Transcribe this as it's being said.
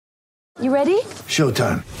You ready?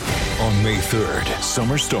 Showtime. On May 3rd,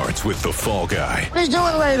 summer starts with The Fall Guy. Let's do it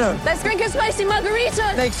later. Let's drink a spicy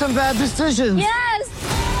margarita. Make some bad decisions. Yes.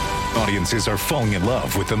 Audiences are falling in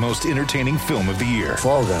love with the most entertaining film of the year.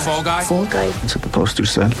 Fall Guy. Fall Guy? Fall Guy. That's what the poster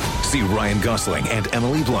said. See Ryan Gosling and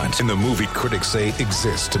Emily Blunt in the movie critics say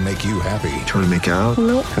exists to make you happy. Trying to make it out?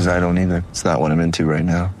 Nope. Because I don't either. It's not what I'm into right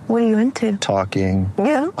now. What are you into? Talking.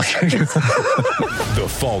 Yeah. The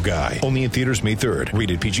Fall Guy. Only in theaters May 3rd.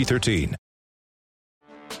 Rated PG-13.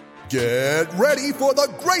 Get ready for the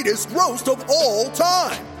greatest roast of all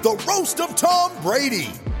time. The Roast of Tom Brady.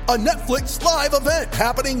 A Netflix live event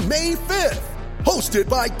happening May 5th. Hosted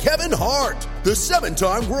by Kevin Hart. The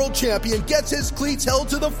 7-time world champion gets his cleats held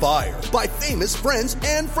to the fire by famous friends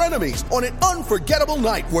and frenemies on an unforgettable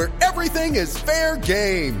night where everything is fair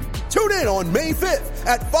game. Tune in on May 5th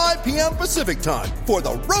at 5 p.m. Pacific time for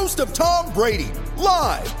the Roast of Tom Brady.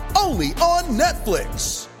 Live only on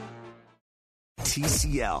Netflix.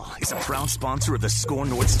 TCL is a proud sponsor of the Score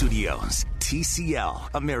North Studios. TCL,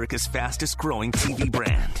 America's fastest growing TV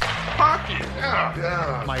brand. Hockey,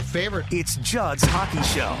 yeah. My favorite. It's Judd's Hockey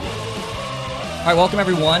Show. All right, welcome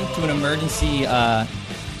everyone to an emergency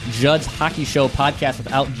Judd's Hockey Show podcast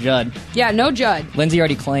without Judd. Yeah, no Judd. Lindsay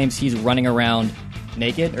already claims he's running around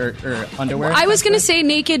naked or underwear. I was going to say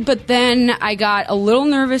naked, but then I got a little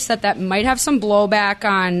nervous that might have some blowback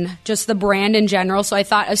on just the brand in general. So I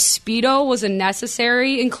thought a Speedo was a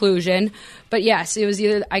necessary inclusion. But yes, it was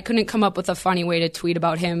either I couldn't come up with a funny way to tweet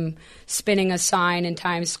about him spinning a sign in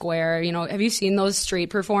Times Square. You know, have you seen those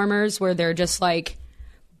street performers where they're just like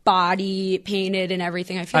body painted and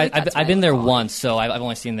everything? I feel like I've been there once, so I've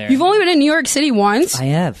only seen there. You've only been in New York City once? I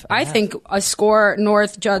have. I think a Score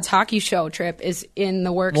North Judd's Hockey Show trip is in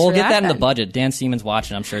the works. We'll get that in the budget. Dan Siemens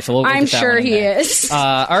watching, I'm sure. So we'll I'm get that sure one in he there. is.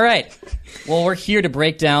 All right. Well, we're here to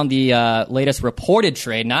break down the latest reported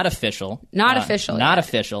trade, not official. Not official. Not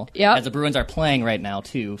official. Yep. As the Bruins are playing right now,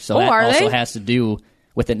 too. So Oh, that are also they? has to do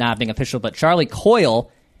with it not being official. But Charlie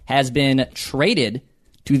Coyle has been traded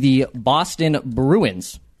to the Boston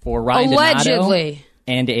Bruins for Ryan Allegedly. Donato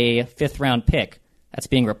and a fifth-round pick. That's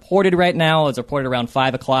being reported right now. It's reported around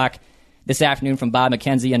 5 o'clock this afternoon from Bob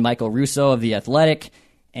McKenzie and Michael Russo of The Athletic.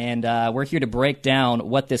 And we're here to break down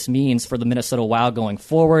what this means for the Minnesota Wild going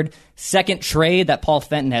forward. Second trade that Paul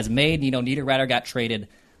Fenton has made. You know, Niederreiter got traded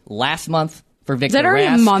last month for Victor Is that already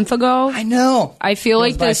Rask. a month ago? I know. I feel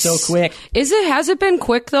Goes like by this so quick. Has it been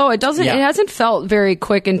quick though? It doesn't. Yeah. It hasn't felt very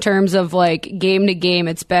quick in terms of like game to game.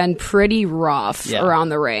 It's been pretty rough around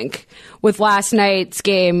the rink. With last night's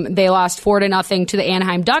game, they lost 4-0 to the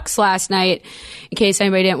Anaheim Ducks last night. In case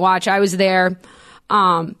anybody didn't watch, I was there.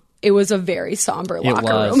 It was a very somber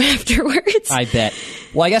locker room afterwards. I bet.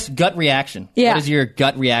 Well, I guess gut reaction. Yeah. What does your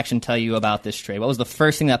gut reaction tell you about this trade? What was the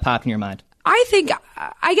first thing that popped in your mind?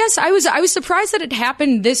 I guess I was surprised that it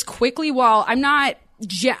happened this quickly. While I'm not,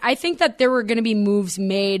 I think that there were going to be moves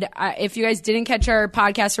made. If you guys didn't catch our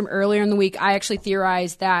podcast from earlier in the week, I actually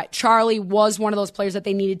theorized that Charlie was one of those players that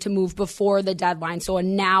they needed to move before the deadline. So a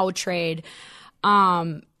now trade.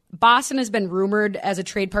 Boston has been rumored as a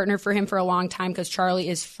trade partner for him for a long time because Charlie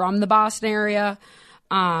is from the Boston area.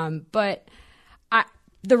 But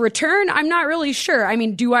the return, I'm not really sure. I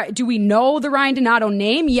mean, do we know the Ryan Donato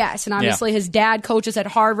name? Yes, and obviously his dad coaches at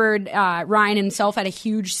Harvard. Ryan himself had a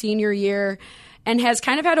huge senior year and has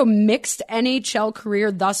kind of had a mixed NHL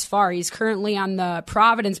career thus far. He's currently on the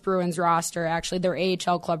Providence Bruins roster, actually their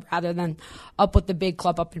AHL club, rather than up with the big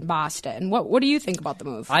club up in Boston. What do you think about the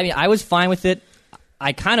move? I mean, I was fine with it.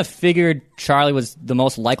 I kind of figured Charlie was the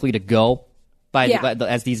most likely to go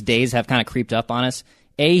as these days have kind of creeped up on us.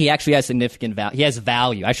 He actually has significant value. He has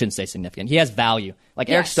value. I shouldn't say significant. He has value. Like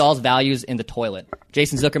Eric Stahl's value is in the toilet.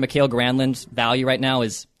 Jason Zucker, Mikhail Granlund's value right now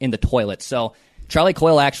is in the toilet. So Charlie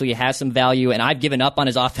Coyle actually has some value, and I've given up on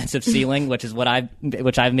his offensive ceiling, which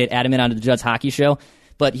I've made adamant on the Judd's Hockey Show.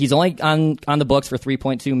 But he's only on the books for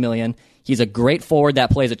 $3.2 million. He's a great forward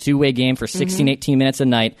that plays a two-way game for 16, 18 minutes a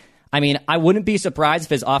night. I mean, I wouldn't be surprised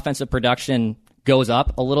if his offensive production goes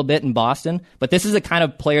up a little bit in Boston, but this is the kind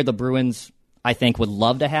of player the Bruins, I think, would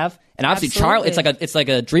love to have. And obviously, Absolutely. Charlie, it's like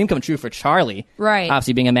a dream come true for Charlie. Right.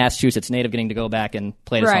 Obviously, being a Massachusetts native, getting to go back and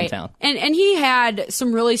play his hometown. And he had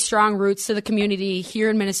some really strong roots to the community here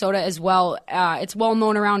in Minnesota as well. It's well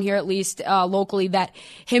known around here, at least locally, that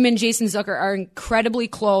him and Jason Zucker are incredibly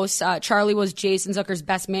close. Charlie was Jason Zucker's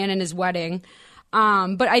best man in his wedding.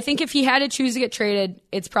 But I think if he had to choose to get traded,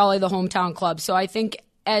 it's probably the hometown club. So I think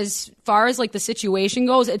as far as like the situation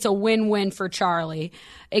goes, it's a win-win for Charlie.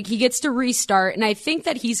 He gets to restart, and I think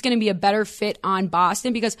that he's going to be a better fit on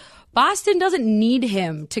Boston because Boston doesn't need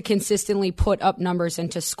him to consistently put up numbers and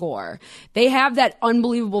to score. They have that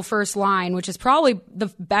unbelievable first line, which is probably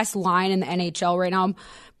the best line in the NHL right now,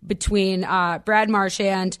 between Brad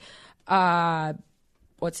Marchand, Pastrnak,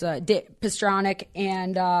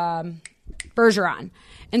 and Bergeron.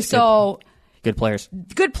 And so... Good players.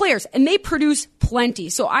 And they produce plenty.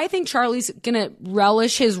 So I think Charlie's going to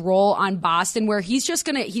relish his role on Boston, where he's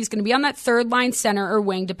going to be on that third line center or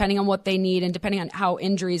wing, depending on what they need and depending on how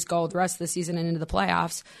injuries go the rest of the season and into the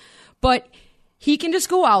playoffs. But he can just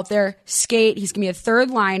go out there, skate. He's going to be a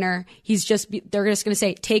third liner. They're just going to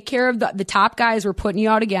say, take care of the top guys we're putting you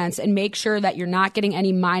out against and make sure that you're not getting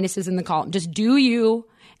any minuses in the column. Just do you.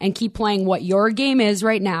 And keep playing what your game is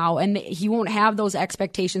right now. And he won't have those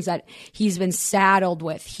expectations that he's been saddled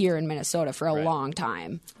with here in Minnesota for a long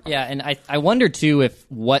time. Yeah, and I wonder, too, if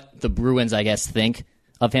what the Bruins, I guess, think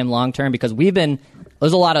of him long term, because there's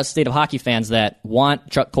a lot of State of Hockey fans that want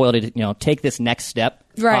Chuck Coyle to take this next step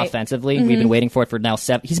offensively. Mm-hmm. We've been waiting for it for now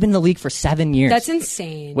 7. He's been in the league for 7 years. That's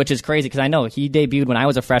insane. Which is crazy because I know he debuted when I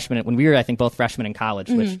was a freshman. When we were, I think, both freshmen in college,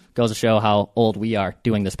 which goes to show how old we are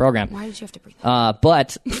doing this program. Why did you have to bring that?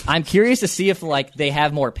 But I'm curious to see if they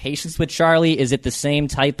have more patience with Charlie. Is it the same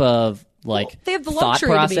type of they have the thought luxury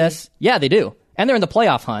process? Yeah, they do. And they're in the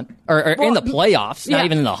playoff hunt, or in the playoffs, not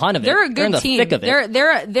even in the hunt of it. They're a good they're in the team. Thick of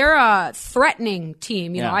it. They're a threatening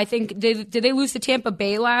team. You know, I think did they lose to Tampa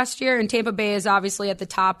Bay last year? And Tampa Bay is obviously at the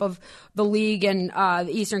top of the league and the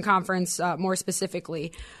Eastern Conference more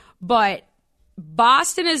specifically. But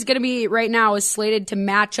Boston is going to be right now is slated to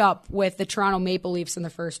match up with the Toronto Maple Leafs in the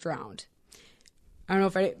first round. I don't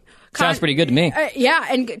know if sounds pretty good to me. Yeah,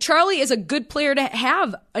 and Charlie is a good player to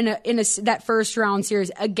have in that first round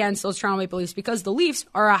series against those Toronto Maple Leafs because the Leafs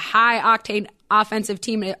are a high-octane offensive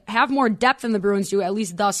team and have more depth than the Bruins do, at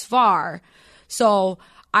least thus far. So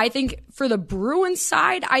I think for the Bruins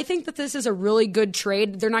side, I think that this is a really good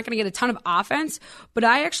trade. They're not going to get a ton of offense, but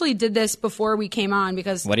I actually did this before we came on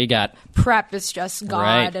because what do you got? Prep is just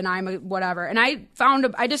God, and I'm whatever. And I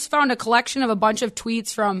just found a collection of a bunch of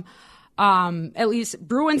tweets from at least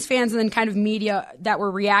Bruins fans and then kind of media that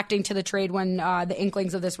were reacting to the trade when the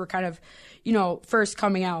inklings of this were kind of, first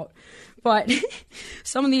coming out. But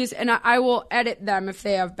some of these, and I will edit them if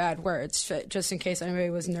they have bad words, just in case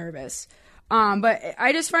anybody was nervous. But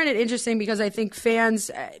I just find it interesting because I think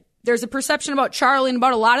fans, there's a perception about Charlie and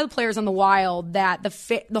about a lot of the players on the Wild that the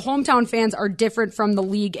hometown fans are different from the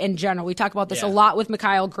league in general. We talk about this a lot with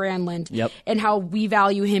Mikael Granlund and how we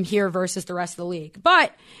value him here versus the rest of the league.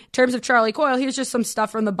 But in terms of Charlie Coyle, here's just some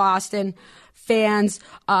stuff from the Boston fans.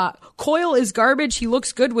 Coyle is garbage. He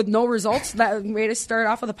looks good with no results. That way to start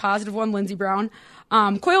off with a positive one, Lindsey Brown.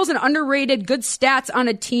 Coyle's an underrated, good stats on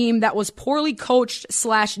a team that was poorly coached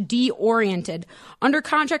 / D-oriented. Under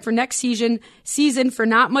contract for next season for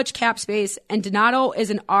not much cap space, and Donato is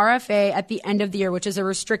an RFA at the end of the year, which is a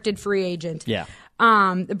restricted free agent. Yeah.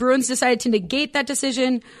 The Bruins decided to negate that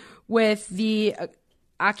decision with the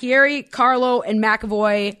Acciari, Carlo, and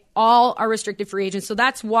McAvoy all are restricted free agents. So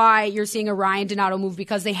that's why you're seeing a Ryan Donato move,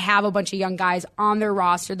 because they have a bunch of young guys on their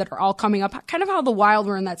roster that are all coming up. Kind of how the Wild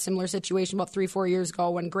were in that similar situation about 3-4 years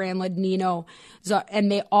ago when Granlund, Nino,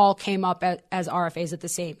 and they all came up as RFAs at the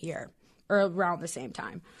same year or around the same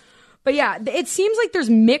time. But yeah, it seems like there's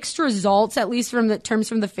mixed results, at least from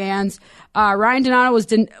the fans. Ryan Donato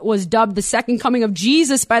was dubbed the second coming of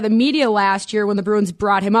Jesus by the media last year when the Bruins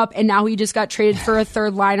brought him up, and now he just got traded for a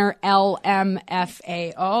third liner,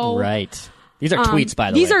 LMFAO. Right. These are tweets, by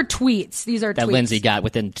the way. These are tweets that Lindsey got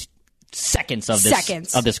within seconds of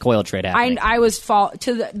this Coyle trade happening. I was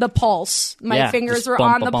to the pulse. My fingers were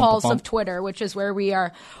on the pulse of Twitter, which is where we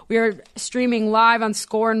are. We are streaming live on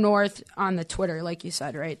Score North on the Twitter, like you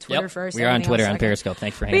said, right? Twitter first. We are on Twitter, on Periscope.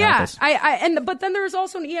 Thanks for hanging out with us. But then there was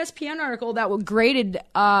also an ESPN article that graded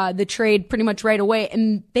the trade pretty much right away,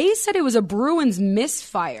 and they said it was a Bruins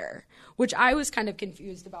misfire, which I was kind of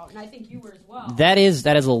confused about, and I think you were as well. That is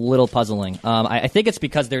a little puzzling. I think it's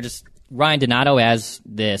because they're just Ryan Donato has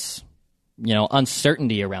this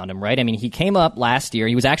uncertainty around him, right? I mean, he came up last year.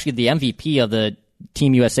 He was actually the MVP of the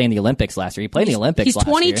Team USA in the Olympics last year. He played in the Olympics last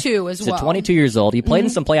year. He's 22 as well. He's 22 years old. He played in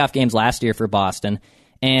some playoff games last year for Boston,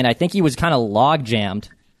 and I think he was kind of log-jammed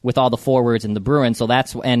with all the forwards in the Bruins, so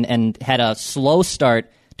that's and had a slow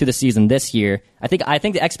start to the season this year. I think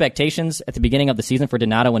the expectations at the beginning of the season for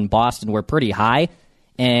Donato in Boston were pretty high,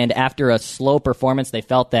 and after a slow performance, they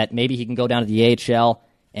felt that maybe he can go down to the AHL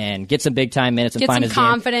and get some big time minutes and get find some his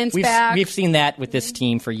confidence game. back. We've seen that with this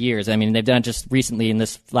team for years. I mean, they've done it just recently in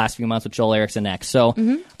this last few months with Joel Eriksson next. So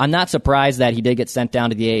I'm not surprised that he did get sent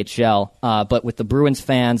down to the AHL. But with the Bruins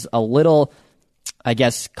fans a little, I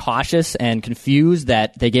guess, cautious and confused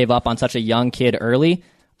that they gave up on such a young kid early.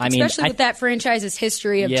 Especially with that franchise's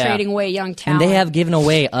history of trading away young talent. And they have given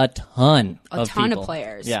away a ton of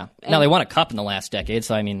players. Yeah. And now, they won a cup in the last decade,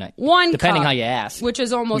 so I mean, one depending cup, how you ask. Which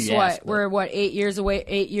is almost we're 8 years away,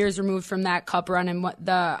 8 years removed from that cup run. And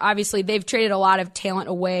obviously, they've traded a lot of talent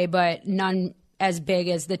away, but none as big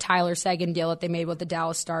as the Tyler Seguin deal that they made with the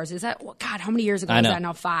Dallas Stars. Is that, God, how many years ago was that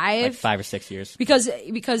now? 5? Like 5 or 6 years. Because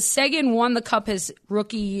Seguin won the cup his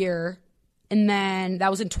rookie year, and then that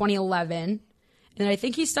was in 2011. And I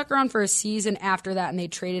think he stuck around for a season after that, and they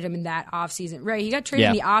traded him in that offseason. Right, he got traded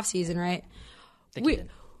in the offseason, right?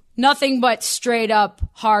 Nothing but straight up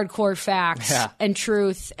hardcore facts and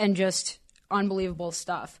truth and just unbelievable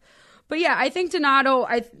stuff. But yeah, I think Donato,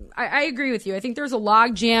 I agree with you. I think there's a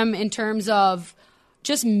log jam in terms of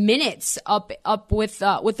just minutes up with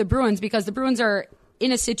the Bruins, because the Bruins are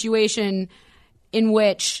in a situation in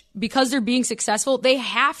which, because they're being successful, they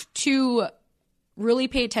have to really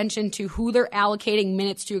pay attention to who they're allocating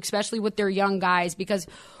minutes to, especially with their young guys, because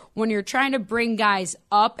when you're trying to bring guys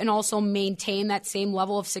up and also maintain that same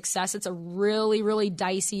level of success, it's a really, really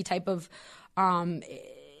dicey type of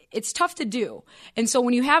it's tough to do. And so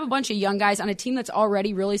when you have a bunch of young guys on a team that's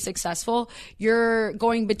already really successful, you're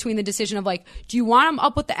going between the decision of like, do you want them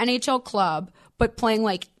up with the NHL club but playing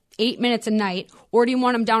like 8 minutes a night, or do you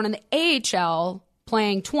want them down in the AHL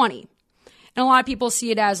playing 20? And a lot of people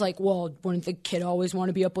see it as like, well, wouldn't the kid always want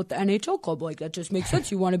to be up with the NHL club? Like, that just makes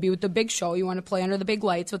sense. You want to be with the big show. You want to play under the big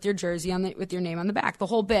lights with your jersey with your name on the back, the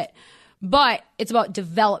whole bit. But it's about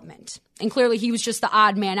development. And clearly he was just the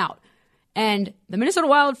odd man out. And the Minnesota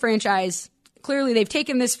Wild franchise, clearly they've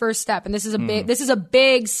taken this first step, and this is a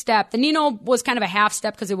big step. The Nino was kind of a half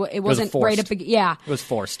step because it wasn't right up. Yeah, it was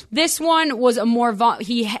forced. This one was a more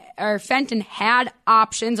Fenton had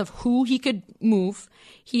options of who he could move.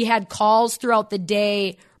 He had calls throughout the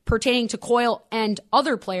day pertaining to Coyle and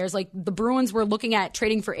other players. Like the Bruins were looking at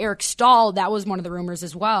trading for Eric Stahl. That was one of the rumors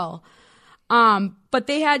as well. But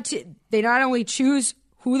they not only choose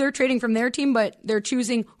who they're trading from their team, but they're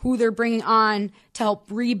choosing who they're bringing on to help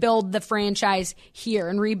rebuild the franchise here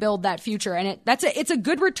and rebuild that future. And it's a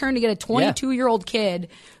good return to get a 22-year-old kid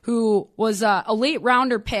who was a late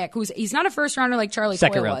rounder pick. He's not a first rounder like Charlie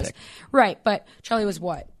Coyle was. Pick. Right, but Charlie was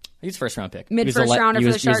what? He's first round pick. Mid-first rounder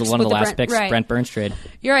for the Sharks. He was one of the last picks, right. Brent Burns trade.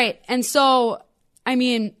 You're right. And so, I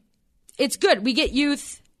mean, it's good. We get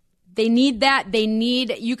youth. They need that.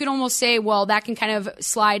 You could almost say, well, that can kind of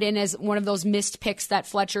slide in as one of those missed picks that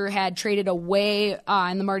Fletcher had traded away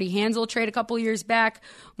in the Marty Hanzal trade a couple of years back.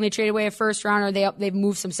 When they traded away a first rounder, they've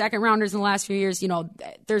moved some second rounders in the last few years. You know,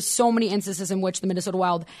 there's so many instances in which the Minnesota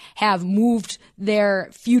Wild have moved their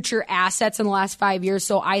future assets in the last 5 years.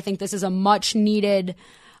 So I think this is a much needed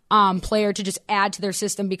player to just add to their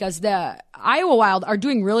system, because the Iowa Wild are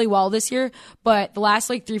doing really well this year, but the last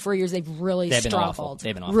 3-4 years they've struggled.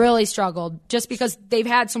 They've been awful. Really struggled, just because they've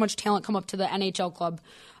had so much talent come up to the NHL club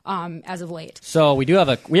as of late. So we do have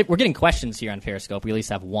we're getting questions here on Periscope. We at least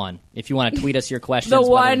have one. If you want to tweet us your questions, the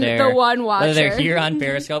one watcher, whether they're here on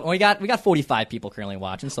Periscope. We got 45 people currently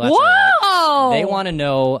watching, so that's whoa! All right. They want to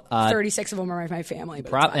know. 36 of them are my family,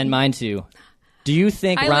 but and mine too. Do you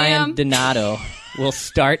think Ryan Donato will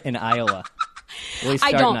start in Iowa? Will he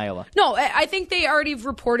start in Iowa? No, I think they already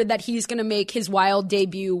reported that he's going to make his Wild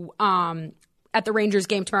debut at the Rangers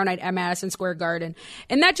game tomorrow night at Madison Square Garden.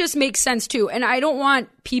 And that just makes sense too. And I don't want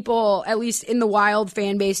people, at least in the Wild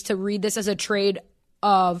fan base, to read this as a trade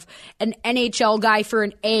of an NHL guy for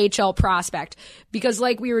an AHL prospect. Because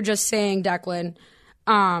like we were just saying, Declan,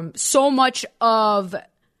 so much of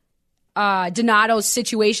Donato's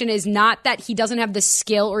situation is not that he doesn't have the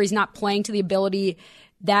skill or he's not playing to the ability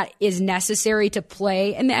that is necessary to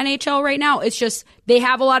play in the NHL right now. It's just they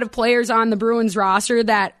have a lot of players on the Bruins roster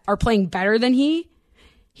that are playing better than he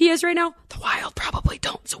is right now. The Wild probably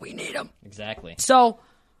don't, so we need him. Exactly. So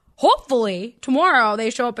hopefully tomorrow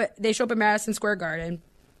they show up at Madison Square Garden.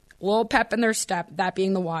 A little pep in their step, that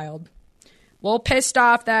being the Wild. A little pissed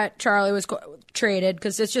off that Charlie was traded,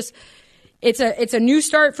 because it's a new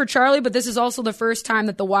start for Charlie, but this is also the first time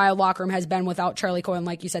that the Wild locker room has been without Charlie Coyle in,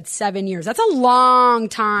 like you said, 7 years. That's a long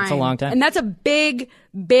time. That's a long time. And that's a big,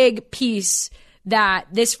 big piece that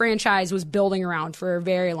this franchise was building around for a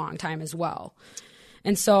very long time as well.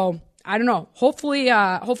 And so, I don't know. Hopefully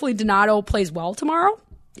Donato plays well tomorrow.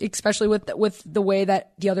 especially with the way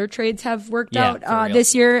that the other trades have worked Yeah, out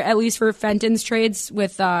this year, at least for Fenton's trades,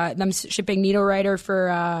 with them shipping Nito Ryder for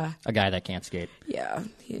a guy that can't skate. Yeah,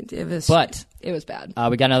 it was bad.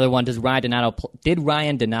 We got another one. Did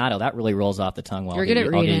Ryan Donato? That really rolls off the tongue. Well, You're good at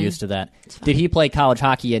I'll reading. get used to that. Did he play college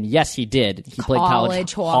hockey? And yes, he did. He played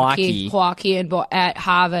college hockey at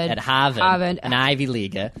Harvard. At Harvard, an Ivy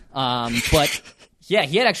League. But yeah,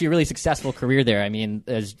 he had actually a really successful career there. I mean,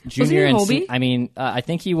 as junior and I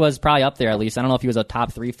think he was probably up there at least. I don't know if he was a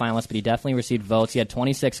top 3 finalist, but he definitely received votes. He had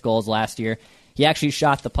 26 goals last year. He actually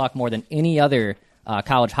shot the puck more than any other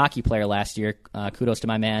college hockey player last year. Kudos to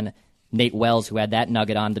my man Nate Wells, who had that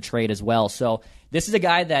nugget on the trade as well. So this is a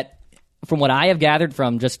guy that, from what I have gathered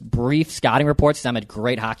from just brief scouting reports, because I'm a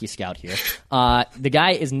great hockey scout here, the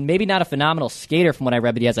guy is maybe not a phenomenal skater from what I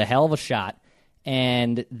read, but he has a hell of a shot.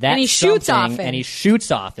 And he shoots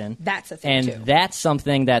often. That's a thing, too. And that's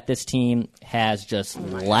something that this team has just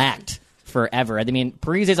lacked forever. I mean,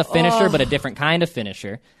 Parise is a finisher, but a different kind of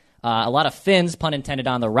finisher. A lot of Finns, pun intended,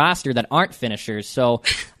 on the roster that aren't finishers. So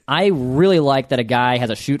I really like that a guy has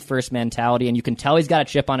a shoot-first mentality, and you can tell he's got a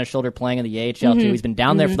chip on his shoulder playing in the AHL, too. He's been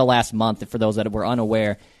down there for the last month, for those that were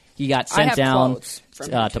unaware. He got sent down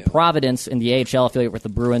to Providence in the AHL affiliate with the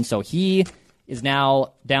Bruins, so he is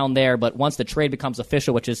now down there. But once the trade becomes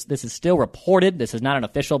official, this is still reported. This is not an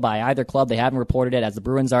official by either club. They haven't reported it, as the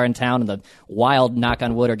Bruins are in town, and the Wild, knock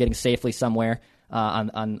on wood, are getting safely somewhere.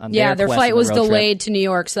 Their flight was delayed to New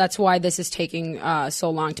York, so that's why this is taking so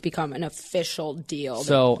long to become an official deal.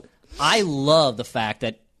 So I love the fact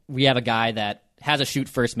that we have a guy that has a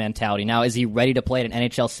shoot-first mentality. Now, is he ready to play at an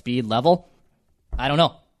NHL speed level? I don't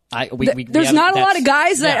know. There's not a lot of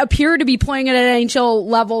guys that appear to be playing at an NHL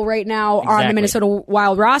level right now on the Minnesota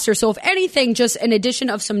Wild roster. So if anything, just an addition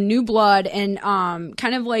of some new blood and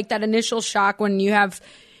kind of like that initial shock when you have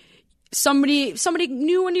somebody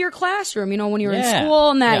new into your classroom, when you're in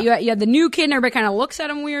school, and that you had the new kid and everybody kind of looks at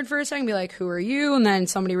him weird for a second, be like, who are you? And then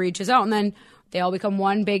somebody reaches out, and then they all become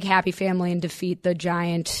one big happy family and defeat the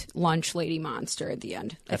giant lunch lady monster at the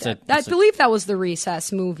end. I believe that was the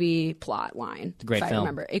Recess movie plot line. Great film. I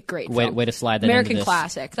remember it. Great film. Way to slide that American into this.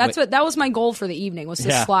 classic. That was my goal for the evening, was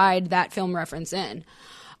to slide that film reference in.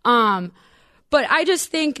 But I just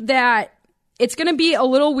think that it's going to be a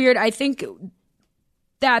little weird. I think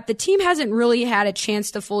that the team hasn't really had a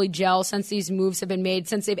chance to fully gel since these moves have been made,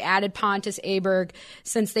 since they've added Pontus Aberg,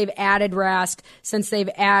 since they've added Rask, since they've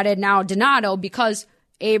added now Donato, because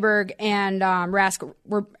Aberg and Rask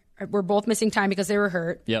were both missing time because they were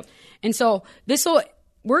hurt. Yep. And so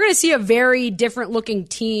we're going to see a very different looking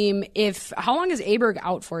team. How long is Aberg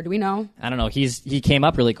out for? Do we know? I don't know. He came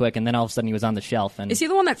up really quick, and then all of a sudden he was on the shelf. And is he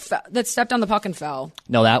the one that stepped on the puck and fell?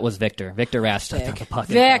 No, that was Victor. Victor Rask stepped on the puck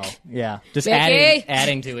and fell. Yeah, just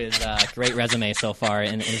adding to his great resume so far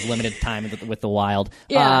in his limited time with the Wild.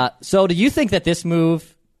 Yeah. So do you think that this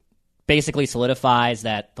move basically solidifies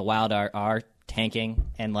that the Wild are tanking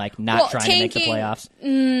and not trying to make the playoffs?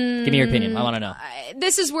 Give me your opinion. I want to know.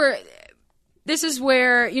 This is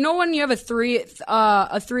where when you have a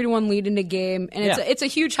 3-1 lead in a game, and it's a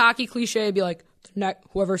huge hockey cliche to be like,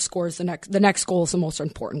 whoever scores the next goal is the most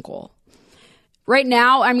important goal. Right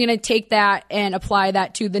now, I'm going to take that and apply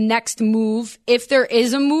that to the next move. If there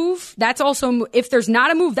is a move, that's also if there's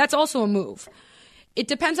not a move, that's also a move. It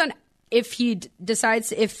depends on if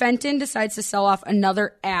Fenton decides to sell off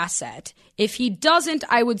another asset. If he doesn't,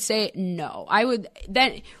 I would say no.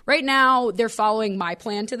 Right now they're following my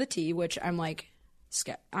plan to the T, which I'm like,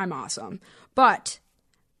 I'm awesome. But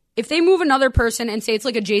if they move another person and say it's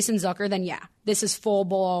like a Jason Zucker, then this is full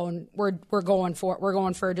blown. We're going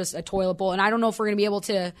for just a toilet bowl. And I don't know if we're going to be able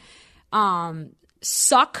to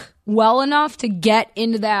suck well enough to get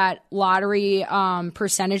into that lottery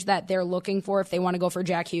percentage that they're looking for if they want to go for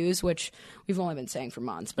Jack Hughes, which we've only been saying for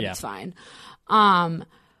months, but it's fine.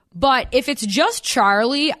 But if it's just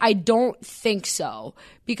Charlie, I don't think so,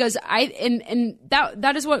 because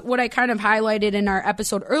that is what I kind of highlighted in our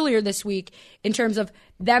episode earlier this week in terms of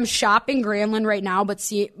them shopping Granlund right now, but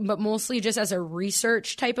mostly just as a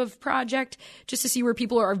research type of project, just to see where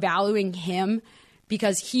people are valuing him,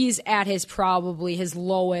 because he's at probably his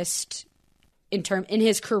lowest in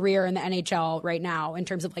his career in the NHL right now in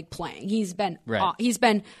terms of playing. He's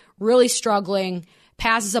been really struggling,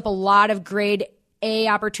 passes up a lot of grade A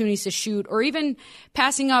opportunities to shoot, or even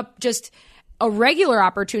passing up just a regular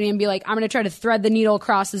opportunity and be like, I'm going to try to thread the needle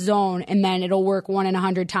across the zone, and then it'll work 1 in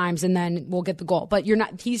 100 times, and then we'll get the goal. But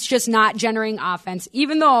he's just not generating offense,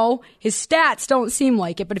 even though his stats don't seem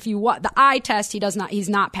like it. But if you the eye test, he's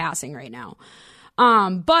not passing right now.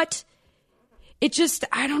 But it just,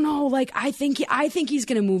 I don't know. I think he's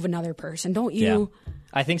going to move another person. Don't you?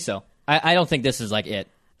 I think so. I don't think this is like it.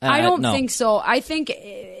 I don't think so. I think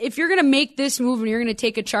if you're going to make this move and you're going to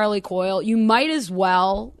take a Charlie Coyle, you might as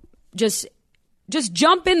well just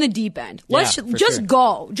jump in the deep end. Let's just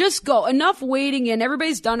go. Just go. Enough waiting in.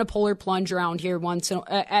 Everybody's done a polar plunge around here once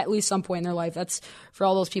at least some point in their life. That's for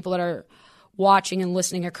all those people that are watching and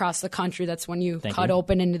listening across the country. That's when you cut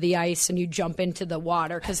open into the ice and you jump into the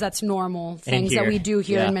water, because that's normal things that we do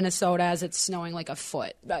here in Minnesota as it's snowing like a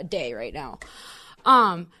foot a day right now.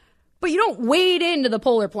 But you don't wade into the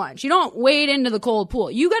polar plunge. You don't wade into the cold pool.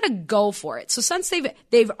 You got to go for it. So since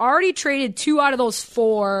they've already traded 2 out of those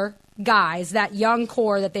 4 guys, that young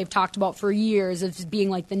core that they've talked about for years as being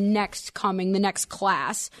like the next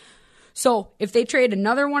class. So if they trade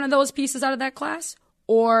another one of those pieces out of that class,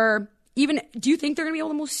 or even, do you think they're going to be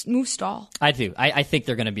able to move Stahl? I do. I think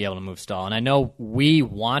they're going to be able to move Stahl. And I know we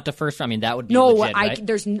want a first round. I mean, that would be legit,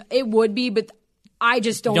 right? It would be, but I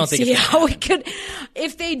just don't see how it could.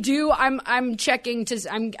 If they do, I'm checking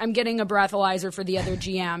I'm getting a breathalyzer for the other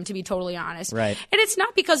GM, to be totally honest. Right. And it's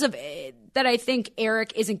not because of that I think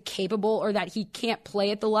Eric isn't capable or that he can't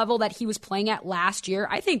play at the level that he was playing at last year.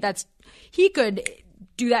 I think he could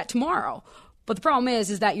do that tomorrow. But the problem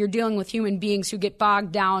is that you're dealing with human beings who get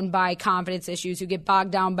bogged down by confidence issues, who get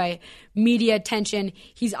bogged down by media attention.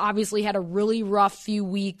 He's obviously had a really rough few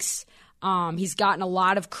weeks. He's gotten a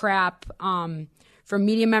lot of crap from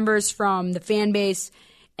media members, from the fan base,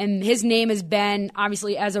 and his name has been,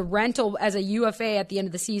 obviously, as a rental, as a UFA at the end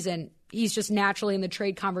of the season, he's just naturally in the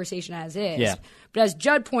trade conversation as is. Yeah. But as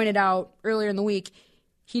Judd pointed out earlier in the week,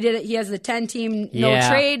 he has the 10-team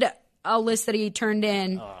no-trade list that he turned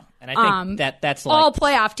in. And I think that's like all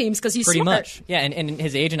playoff teams, because he's pretty smart. much. Yeah, and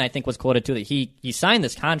his agent, I think, was quoted, too, that he signed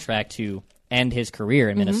this contract to end his career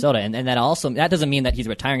in Minnesota, and that doesn't mean that he's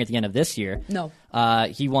retiring at the end of this year. No,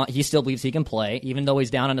 he still believes he can play, even though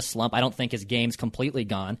he's down on a slump. I don't think his game's completely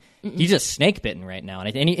gone. He's just snake bitten right now,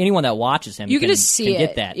 and anyone that watches him can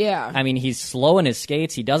get that. Yeah, I mean, he's slow in his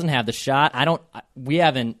skates. He doesn't have the shot. We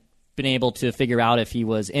haven't been able to figure out if he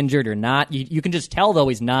was injured or not. You can just tell, though,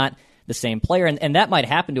 he's not the same player, and that might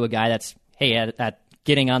happen to a guy that's at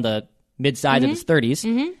getting on the mid-side of his 30s,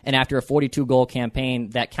 and after a 42-goal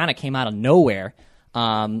campaign that kind of came out of nowhere,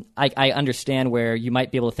 I understand where you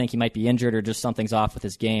might be able to think he might be injured or just something's off with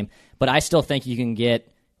his game, but I still think you can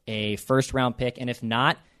get a first-round pick, and if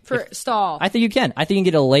not... Stahl. I think you can. I think you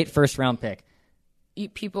can get a late first-round pick.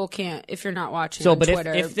 People can't, if you're not watching on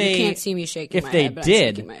Twitter, if they, you can't see me shaking my head, but I'm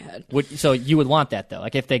shaking my head. So you would want that, though?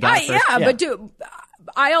 Like if they got first? Yeah, but dude,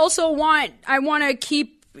 I want to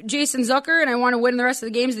keep Jason Zucker, and I want to win the rest of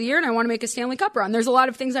the games of the year, and I want to make a Stanley Cup run. There's a lot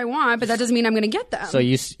of things I want, but that doesn't mean I'm going to get them. So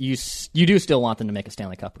you do still want them to make a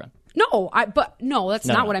Stanley Cup run? No, that's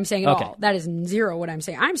not what I'm saying at all. That is zero what I'm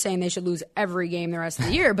saying. I'm saying they should lose every game the rest of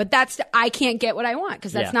the year, but I can't get what I want,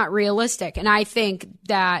 because that's not realistic. And I think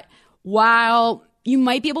that while you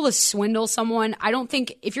might be able to swindle someone, I don't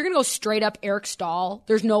think, if you're going to go straight up Eric Stahl,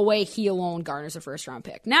 there's no way he alone garners a first-round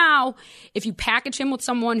pick. Now, if you package him with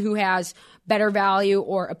someone who has better value,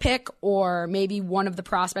 or a pick, or maybe one of the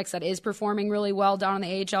prospects that is performing really well down in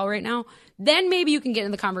the AHL right now, then maybe you can get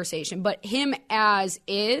in the conversation. But him as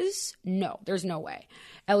is, no, there's no way.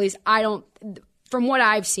 At least I don't, from what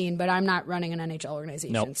I've seen, but I'm not running an NHL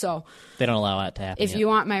organization. Nope. So they don't allow that to happen. If you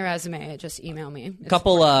want my resume, just email me. A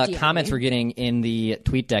couple comments we're getting in the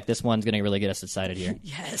tweet deck. This one's going to really get us excited here.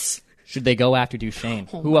 Yes. Should they go after Duchesne,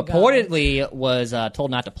 who reportedly was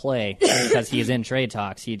told not to play because he is in trade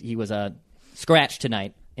talks? He was scratched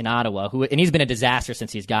tonight in Ottawa, and he's been a disaster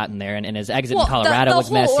since he's gotten there, and his exit in Colorado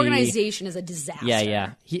was messy. The whole organization is a disaster.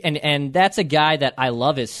 Yeah. And that's a guy that I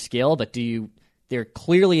love his skill, but there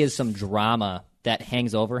clearly is some drama that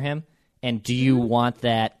hangs over him, and do you want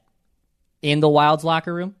that in the Wild's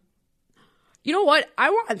locker room? You know what?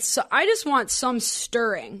 I just want some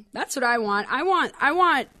stirring. That's what I want.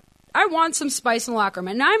 I want some spice in the locker room.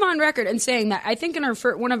 And I'm on record in saying that I think in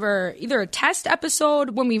one of our, either a test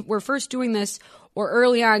episode when we were first doing this, or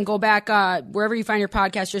early on, go back wherever you find your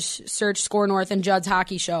podcast, just search Score North and Judd's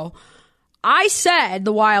Hockey Show. I said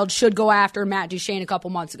the Wild should go after Matt Duchesne a couple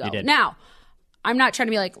months ago. Now, I'm not trying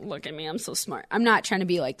to be like, look at me, I'm so smart. I'm not trying to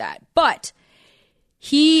be like that. But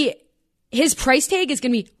his price tag is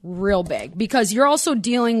going to be real big, because you're also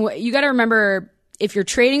dealing with, you got to remember, if you're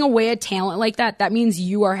trading away a talent like that, that means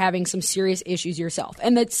you are having some serious issues yourself.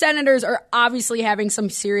 And the Senators are obviously having some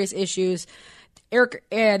serious issues.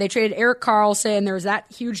 They traded Erik Karlsson. There was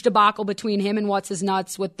that huge debacle between him and What's His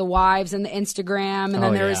Nuts with the wives and the Instagram. And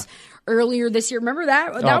then there was earlier this year. Remember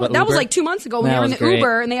that? That was like 2 months ago when they were in the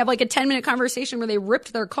Uber, and they have like a 10-minute conversation where they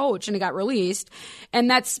ripped their coach and it got released.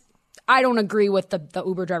 And I don't agree with the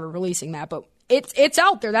Uber driver releasing that, but it's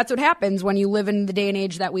out there. That's what happens when you live in the day and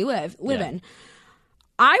age that we live in.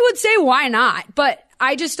 I would say why not, but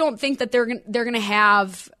I just don't think that they're going to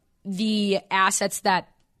have the assets that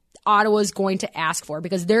Ottawa's going to ask for,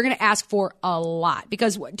 because they're going to ask for a lot,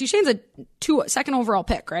 because Duchesne's a second overall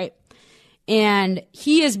pick, right? And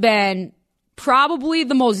he has been probably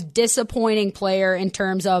the most disappointing player in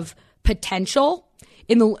terms of potential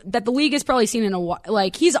that the league has probably seen in a while.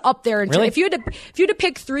 Like, he's up there. Really? If you had to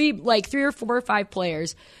pick three or four or five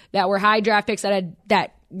players that were high draft picks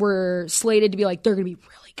that were slated to be like, they're going to be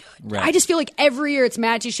really good. Right. I just feel like every year it's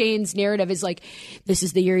Matt Duchesne's narrative is like, this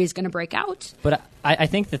is the year he's going to break out. But I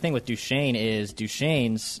think the thing with Duchesne is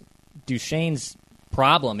Duchesne's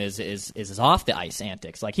problem is his off the ice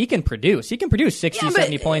antics. Like, he can produce 60,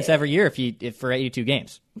 70 points every year if for 82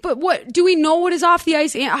 games. But what do we know? What is off the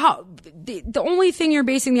ice? How the only thing you're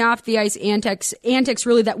basing the off the ice antics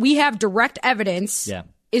really that we have direct evidence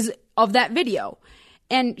is of that video.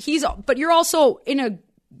 And but you're also in a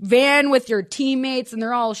van with your teammates and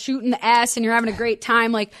they're all shooting the S and you're having a great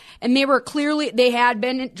time. Like, and they had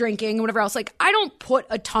been drinking and whatever else. Like, I don't put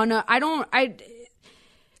a ton of,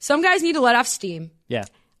 some guys need to let off steam. Yeah.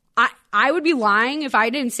 I would be lying if I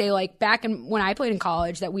didn't say, like, back when I played in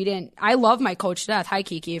college that we didn't. I love my coach to death. Hi,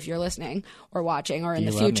 Kiki, if you're listening or watching or in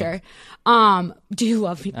the future. Do you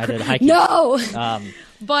love me? I did. Hi, Kiki. No.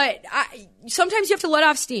 But sometimes you have to let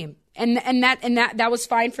off steam, and that was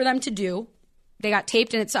fine for them to do. They got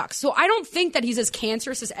taped and it sucks. So I don't think that he's as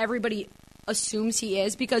cancerous as everybody assumes he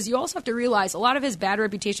is, because you also have to realize a lot of his bad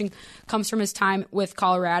reputation comes from his time with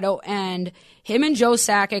Colorado, and him and Joe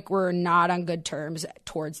Sakic were not on good terms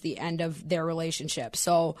towards the end of their relationship.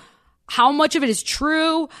 So how much of it is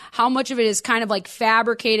true? How much of it is kind of like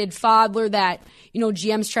fabricated fodder that,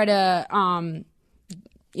 GMs try to,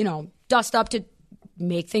 dust up to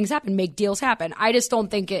make things happen, make deals happen? I just don't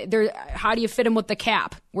think how do you fit him with the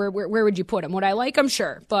cap? Where would you put him? Would I like him?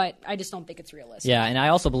 Sure, but I just don't think it's realistic. Yeah, and I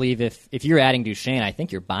also believe if you're adding Duchesne, I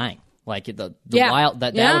think you're buying. Like, the Wild,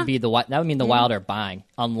 that would mean the Wild are buying,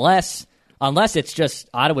 unless it's just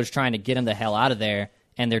Ottawa's trying to get him the hell out of there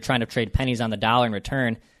and they're trying to trade pennies on the dollar in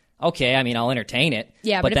return. Okay, I mean, I'll entertain it.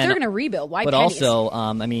 Yeah, but if they're going to rebuild, why? But pennies? Also,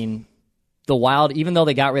 the Wild, even though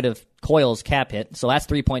they got rid of Coyle's cap hit, so that's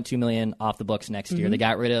 $3.2 million off the books next year. They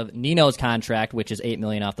got rid of Nino's contract, which is $8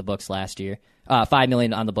 million off the books last year, $5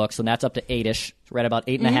 million on the books, so that's up to 8-ish. So we're at about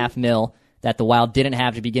 $8.5 million that the Wild didn't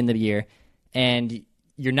have to begin the year, and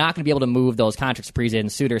you're not going to be able to move those contracts to Parise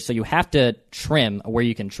and Suter, so you have to trim where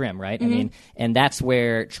you can trim, right? I mean, and that's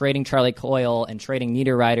where trading Charlie Coyle and trading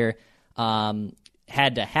Niederreiter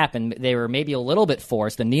had to happen. They were maybe a little bit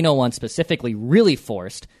forced. The Nino one specifically really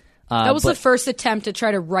forced. That was the first attempt to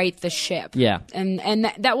try to right the ship. Yeah. And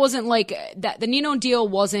that wasn't like that. The Nino deal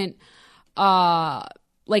wasn't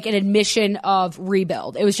like an admission of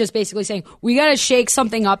rebuild. It was just basically saying, we got to shake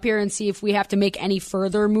something up here and see if we have to make any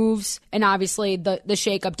further moves. And obviously the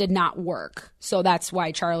shakeup did not work. So that's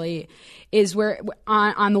why Charlie is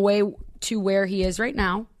on the way to where he is right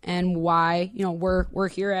now, and why, we're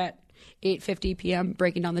here at 8:50 p.m.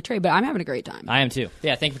 breaking down the trade, but I'm having a great time. I am too.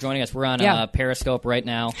 Yeah, thank you for joining us. We're on Periscope right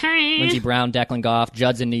now. Hi. Lindsey Brown, Declan Goff,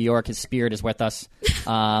 Judd's in New York. His spirit is with us.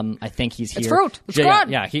 I think he's here. It's fruit. It's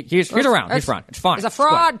fraud. Yeah, he's around. He's fine. It's fine. It's a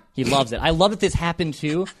fraud. He loves it. I love that this happened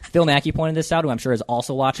too. Phil Mackey pointed this out, who I'm sure is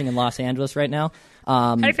also watching in Los Angeles right now.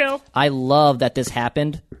 Hi, Phil. I love that this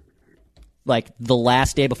happened like the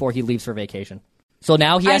last day before he leaves for vacation. So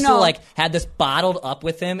now he has to had this bottled up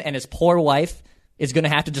with him, and his poor wife is going to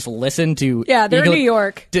have to just listen to they're in New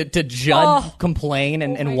York to Judd complain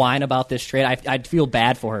and whine about this trade. I'd feel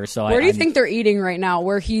bad for her. So where do you think they're eating right now?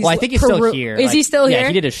 Where he's? Well, I think he's still here. Is he still here? Yeah,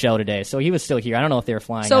 he did a show today, so he was still here. I don't know if they were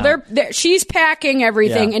flying. So out. she's packing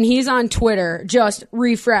everything, and he's on Twitter, just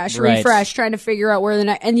refresh, trying to figure out where the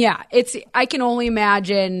next. And I can only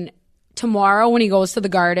imagine tomorrow when he goes to the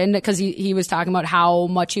Garden, because he was talking about how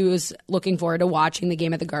much he was looking forward to watching the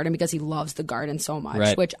game at the Garden because he loves the Garden so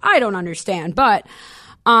much, which I don't understand. But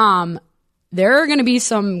there are going to be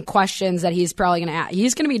some questions that he's probably going to ask.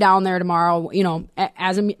 He's going to be down there tomorrow,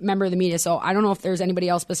 as a member of the media. So I don't know if there's anybody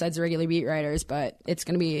else besides the regular beat writers, but it's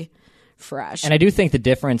going to be fresh. And I do think the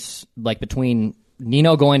difference between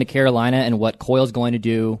Nino going to Carolina and what Coyle's going to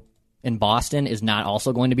do in Boston is not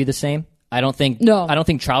also going to be the same. I don't think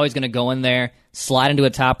Charlie's going to go in there, slide into a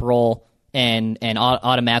top role, and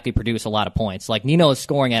automatically produce a lot of points. Like, Nino is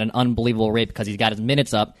scoring at an unbelievable rate because he's got his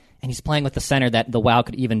minutes up, and he's playing with the center that the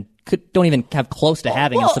Wild don't even have close to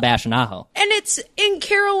having in Sebastian Aho. And it's in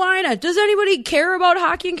Carolina. Does anybody care about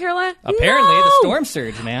hockey in Carolina? Apparently, No. the storm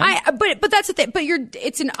surge, man. But that's the thing. But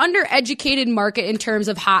it's an undereducated market in terms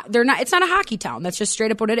of it's not a hockey town. That's just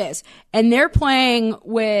straight up what it is. And they're playing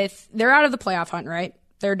they're out of the playoff hunt, right?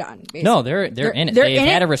 They're done. Basically. No, they're in it. They've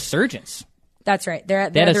had a resurgence. That's right. They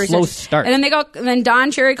had a slow start. And then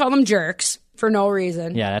Don Cherry called them jerks for no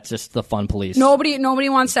reason. Yeah, that's just the fun police. Nobody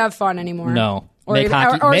wants to have fun anymore. No. Make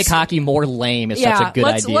hockey more lame is such a good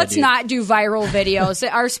idea. Let's not do viral videos.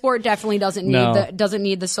 Our sport definitely doesn't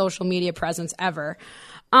need the social media presence ever.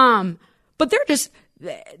 But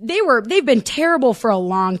they've been terrible for a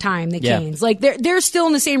long time, the Canes. Like they're still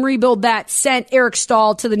in the same rebuild that sent Eric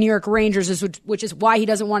Stahl to the New York Rangers, which is why he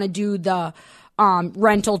doesn't want to do the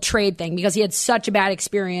rental trade thing, because he had such a bad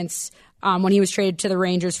experience when he was traded to the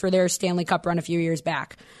Rangers for their Stanley Cup run a few years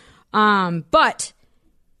back. But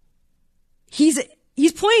he's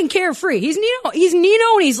playing carefree. He's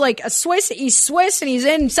Nino, and he's like a Swiss. He's Swiss, and he's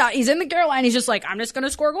in the Carolina. He's just like, I'm just going to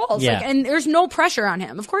score goals. Yeah. And there's no pressure on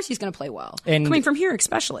him. Of course, he's going to play well. And coming from here,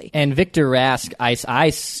 especially. And Victor Rask, I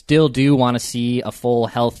still do want to see a full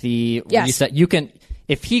healthy reset.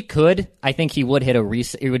 If he could, I think he would hit a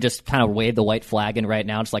reset. He would just kind of wave the white flag in right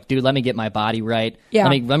now. Just like, dude, let me get my body right. Yeah.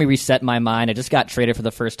 Let me reset my mind. I just got traded for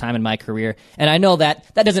the first time in my career. And I know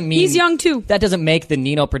that doesn't mean... He's young, too. That doesn't make the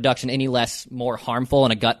Nino production any more harmful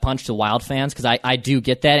and a gut punch to Wild fans, because I do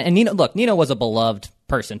get that. And Nino was a beloved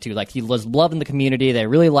person, too. Like, he was loved in the community. They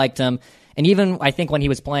really liked him. And even, I think, when he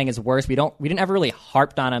was playing his worst, we didn't ever really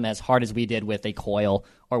harped on him as hard as we did with a Coyle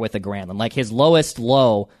or with a Granlund. Like, his lowest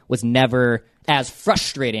low was never as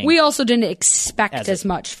frustrating. We also didn't expect as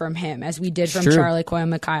much from him as we did from Charlie Coyle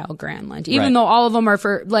and Mikhail Granlund. Even though all of them are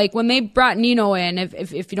for, like, when they brought Nino in,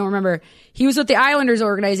 if you don't remember, he was with the Islanders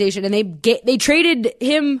organization, and they traded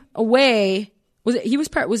him away. Was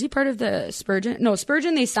he part of the Spurgeon? No,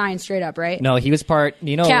 Spurgeon they signed straight up, right? No, he was part.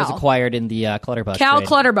 Nino was acquired in the Clutterbuck trade.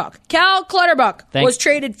 Cal Clutterbuck was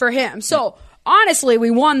traded for him. So honestly,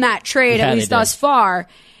 we won that trade, at least thus far.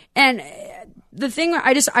 And the thing,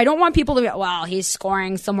 I don't want people to be, well, he's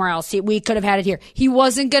scoring somewhere else. We could have had it here. He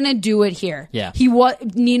wasn't going to do it here. Yeah.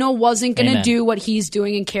 Nino wasn't going to do what he's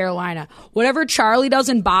doing in Carolina. Whatever Charlie does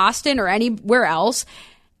in Boston or anywhere else,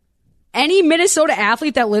 any Minnesota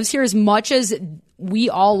athlete that lives here, as much as we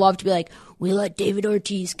all love to be like, we let David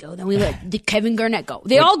Ortiz go, then we let Kevin Garnett go.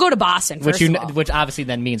 They all go to Boston, which obviously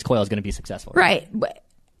then means Coyle is going to be successful. Right. But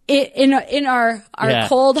in our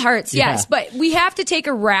cold hearts, yes. But we have to take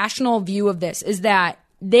a rational view of this, is that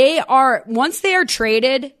once they are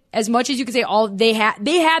traded, as much as you can say they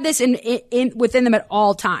had this in within them at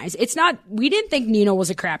all times. It's not, we didn't think Nino was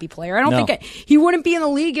a crappy player. I don't think he wouldn't be in the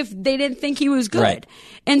league if they didn't think he was good. Right.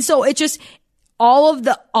 And so it just, all of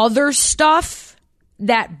the other stuff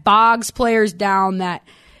that bogs players down,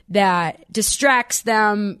 that distracts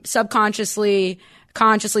them subconsciously,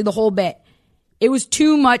 consciously, the whole bit. It was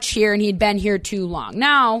too much here, and he'd been here too long.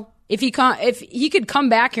 Now, if he could come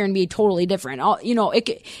back here and be totally different,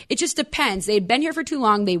 it just depends. They'd been here for too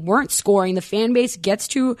long. They weren't scoring. The fan base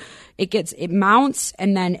it mounts,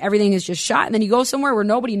 and then everything is just shot. And then you go somewhere where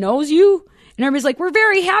nobody knows you, and everybody's like, we're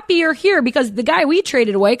very happy you're here because the guy we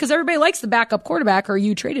traded away, because everybody likes the backup quarterback or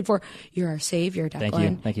you traded for. You're our savior,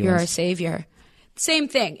 Declan. Thank you. You're our savior. Same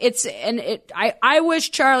thing. I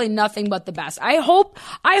wish Charlie nothing but the best. I hope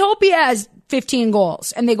he has 15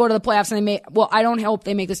 goals and they go to the playoffs and I don't hope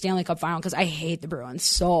they make the Stanley Cup final, because I hate the Bruins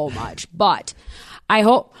so much. But I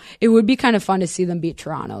hope it would be kind of fun to see them beat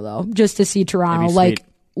Toronto, though, just to see Toronto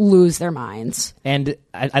lose their minds. And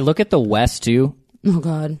I look at the West too. Oh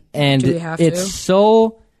God. And do we have it's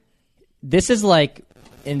to? This is like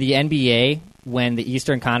in the NBA, when the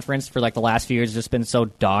Eastern Conference for like the last few years has just been so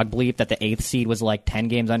dog bleep that the 8th seed was like 10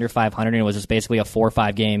 games under 500, and it was just basically a 4 or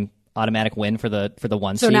 5 game automatic win for the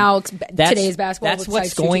 1 seed. So now today's basketball. That's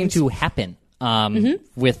what's going to happen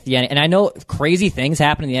with the, and I know crazy things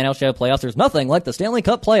happen in the NHL playoffs. There's nothing like the Stanley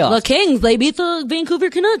Cup playoffs. The Kings, they beat the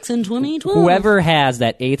Vancouver Canucks in 2012. Whoever has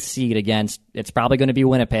that 8th seed against, it's probably going to be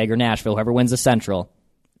Winnipeg or Nashville. Whoever wins the Central,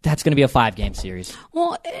 that's going to be a 5-game series.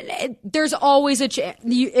 Well, there's always a chance.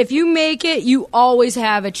 If you make it, you always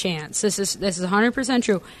have a chance. This is 100%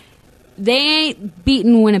 true. They ain't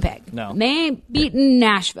beaten Winnipeg. No. They ain't beaten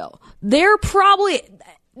Nashville. They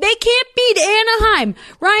can't beat Anaheim.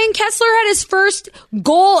 Ryan Kessler had his first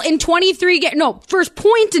goal in 23 games. No, first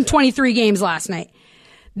point in 23 games last night.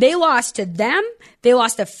 They lost to them. They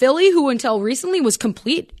lost to Philly, who until recently was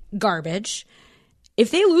complete garbage. If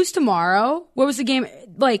they lose tomorrow, what was the game?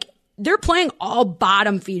 Like, they're playing all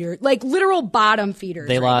bottom feeders, like literal bottom feeders.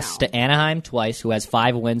 They right lost now. to Anaheim twice, who has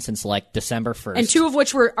 5 wins since like December 1st. And 2 of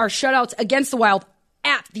which are shutouts against the Wild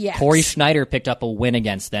at the X. Corey Schneider picked up a win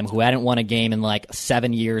against them, who hadn't won a game in like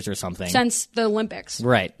 7 years or something. Since the Olympics.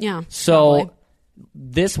 Right. Yeah. So probably.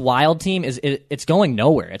 this Wild team, it's going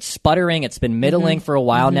nowhere. It's sputtering. It's been middling for a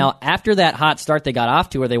while now. After that hot start they got off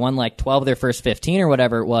to, where they won like 12 of their first 15 or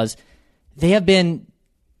whatever it was, they have been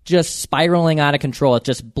just spiraling out of control. It's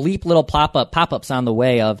just bleep little pop-ups on the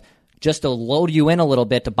way of just to load you in a little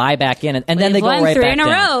bit to buy back in, and then they go right back down. 3 in a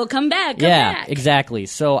row. Come back. Come back. Exactly.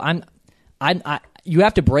 So you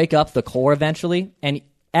have to break up the core eventually, and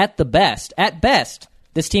at best,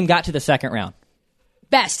 this team got to the second round.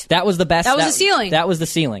 Best. That was the best. That was the ceiling. That was the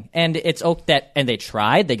ceiling. And it's and they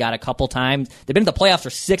tried. They got a couple times. They've been in the playoffs for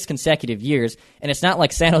 6 consecutive years, and it's not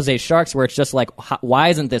like San Jose Sharks where it's just like, why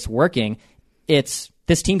isn't this working? It's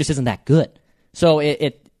this team just isn't that good. So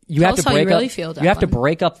you have to break really up. feel, you have to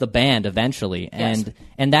break up the band eventually, Yes.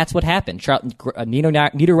 and that's what happened.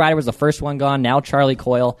 Nito Ryder was the first one gone. Now Charlie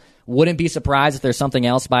Coyle. Wouldn't be surprised if there's something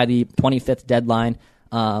else by the 25th deadline.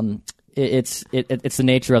 It's the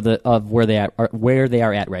nature of where they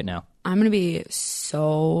are at right now. I'm going to be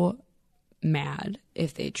so mad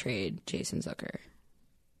if they trade Jason Zucker.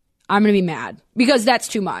 I'm going to be mad because that's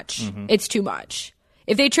too much. It's too much.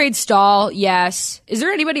 If they trade Stahl, yes. Is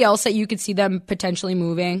there anybody else that you could see them potentially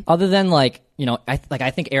moving? Other than I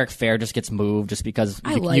think Eric Fair just gets moved just because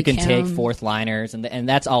you can take fourth liners and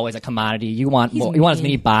that's always a commodity. You want as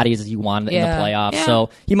many bodies as you want in the playoffs. Yeah. So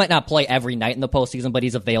he might not play every night in the postseason, but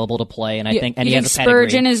he's available to play. And I think he has a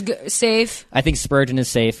Spurgeon pedigree. is safe. I think Spurgeon is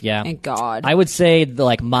safe. Yeah. Thank God. I would say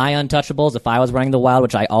my untouchables, if I was running the Wild,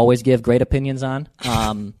 which I always give great opinions on.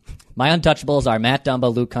 My untouchables are Matt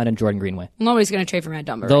Dumba, Luke Kuhn, and Jordan Greenway. Nobody's going to trade for Matt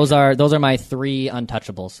Dumba. Those are my 3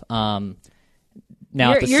 untouchables.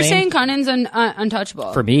 Now you're saying Cunning's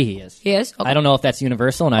untouchable. For me, he is. He is? Okay. I don't know if that's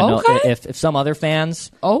universal, and I know if some other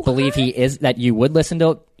fans believe he is, that you would listen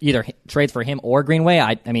to either trades for him or Greenway.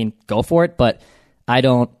 I mean, go for it, but I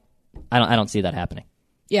don't see that happening.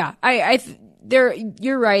 Yeah,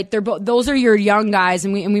 you're right. They're those are your young guys,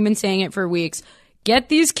 and we've been saying it for weeks. Get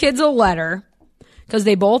these kids a letter. Because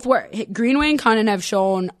they both were Greenway and Cunnin have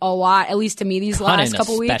shown a lot, at least to me, these last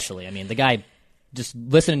couple weeks. Especially, I mean, the guy, just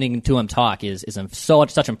listening to him talk is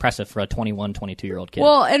such impressive for a 21, 22-year-old kid.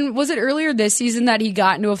 Well, and was it earlier this season that he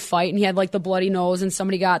got into a fight and he had like the bloody nose, and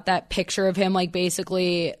somebody got that picture of him like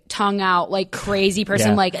basically tongue out, like crazy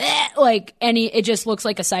person, it just looks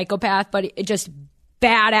like a psychopath, but it just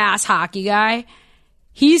badass hockey guy.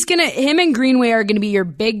 Him and Greenway are gonna be your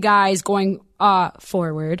big guys going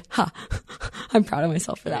forward. I'm proud of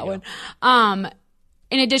myself for that one.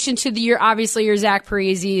 In addition to your Zach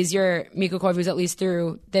Parise's, your Mikko Koivu's at least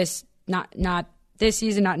through this, not this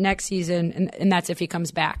season, not next season, and that's if he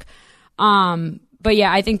comes back. But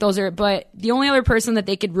yeah, I think but the only other person that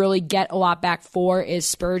they could really get a lot back for is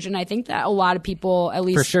Spurgeon. I think that a lot of people, at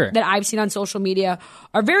least that I've seen on social media,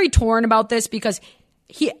 are very torn about this because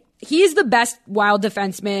he is the best Wild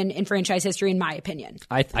defenseman in franchise history, in my opinion.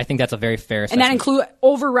 I think that's a very fair assessment. And that includes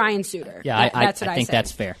over Ryan Suter. Yeah, I think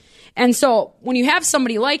that's fair. And so when you have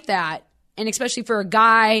somebody like that, and especially for a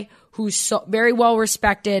guy who's so very well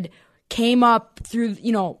respected, came up through,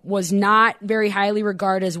 was not very highly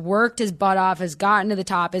regarded, has worked his butt off, has gotten to the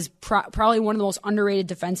top, is probably one of the most underrated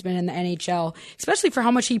defensemen in the NHL, especially for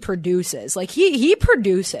how much he produces. Like he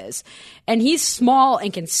produces, and he's small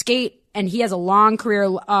and can skate. And he has a long career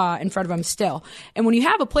in front of him still. And when you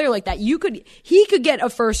have a player like that, he could get a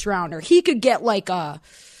first rounder. He could get like a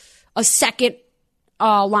second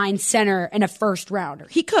line center and a first rounder.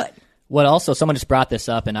 He could. What also, someone just brought this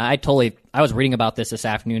up, and I was reading about this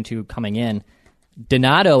afternoon too, coming in.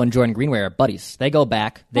 Donato and Jordan Greenway are buddies. They go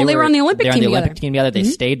back. They were on the Olympic team together. They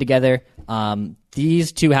stayed together.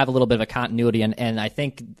 These two have a little bit of a continuity, and I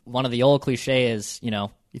think one of the old cliche is,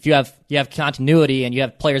 if you have continuity and you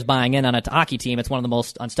have players buying in on a hockey team, it's one of the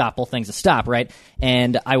most unstoppable things to stop, right?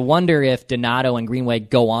 And I wonder if Donato and Greenway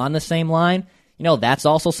go on the same line. That's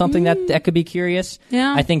also something that could be curious.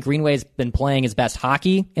 Yeah. I think Greenway's been playing his best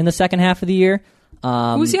hocky in the second half of the year.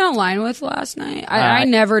 Who's he on line with last night? I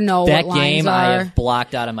never know what lines are. That game I have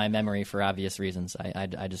blocked out of my memory for obvious reasons.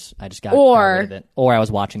 I just got rid of it. Or I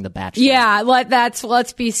was watching The Bachelor. Yeah,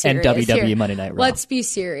 let's be serious. And WWE here. Monday Night Raw. Let's be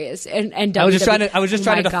serious. And WWE. I was just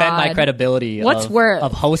trying to defend my credibility of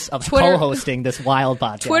co-hosting this Wild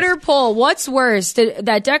podcast. Twitter poll: what's worse, that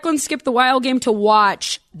Declan skipped the Wild game to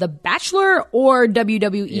watch The Bachelor or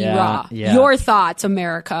WWE Raw? Yeah. Your thoughts,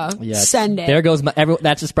 America. Yes. Send it. There goes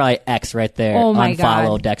that's just probably X right there. Oh my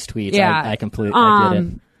Unfollow God. Deck's tweets. Yeah. I completely I get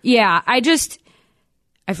it. Yeah, I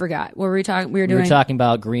I forgot. What were we talking? We were talking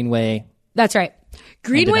about Greenway. That's right.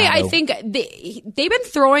 Greenway, I think they've been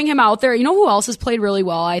throwing him out there. You know who else has played really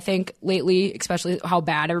well, I think, lately, especially how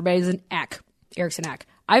bad everybody's in Eriksson Ek.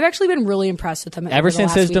 I've actually been really impressed with him. Ever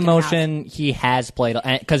since his demotion, he has played.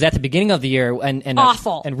 Because at the beginning of the year, and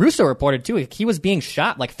awful. And Russo reported, too, he was being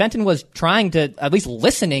shot. Like, Fenton was trying to, at least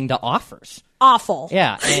listening to offers. Awful.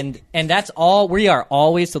 Yeah, and that's all. We are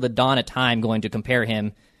always, to the dawn of time, going to compare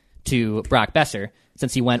him to Brock Besser,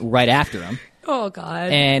 since he went right after him. Oh,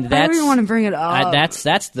 God. And I don't even want to bring it up.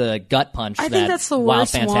 That's the gut punch I think that's the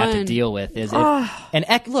worst Wild fans have to deal with. And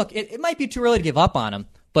Ek, look, it might be too early to give up on him,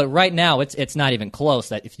 but right now it's not even close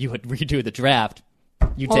that if you would redo the draft,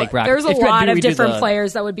 you take Brock. There's a lot of different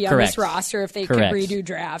players that would be on Correct. this roster if they Correct. could redo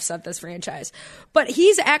drafts at this franchise. But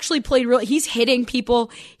he's actually played he's hitting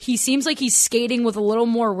people. He seems like he's skating with a little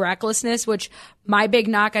more recklessness, which my big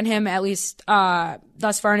knock on him, at least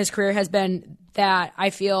thus far in his career, has been that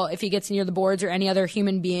I feel if he gets near the boards or any other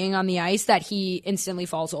human being on the ice, that he instantly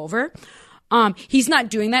falls over. He's not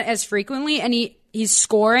doing that as frequently, and he's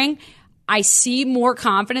scoring. I see more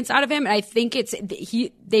confidence out of him, and I think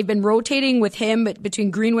they've been rotating with him between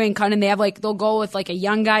Greenway and Cunnin. They'll go with like a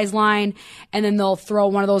young guys line, and then they'll throw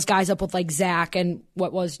one of those guys up with like Zach and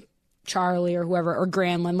what was Charlie or whoever, or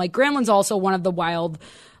Granlund. Like Granlund's also one of the wild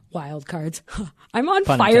cards. I'm on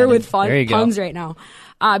Pun fire intended. with puns right now.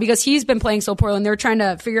 Because he's been playing so poorly, and they're trying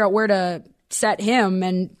to figure out where to set him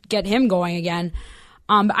and get him going again.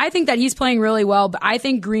 But I think that he's playing really well. But I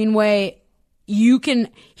think Greenway, he needs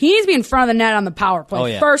to be in front of the net on the power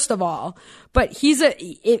play, first of all. But he's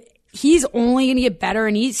only going to get better,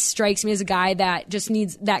 and he strikes me as a guy that just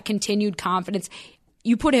needs that continued confidence.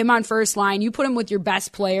 You put him on first line, you put him with your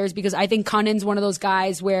best players, because I think Cunnin's one of those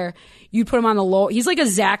guys where you put him on the low. He's like a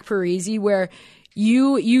Zach Parise, where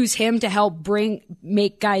you use him to help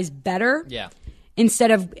make guys better. Yeah.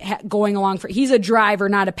 Instead of going along he's a driver,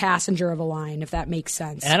 not a passenger of a line, if that makes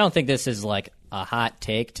sense. And I don't think this is like a hot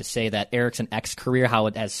take to say that Eriksson Ek's career, how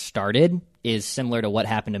it has started, is similar to what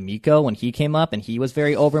happened to Mikko when he came up and he was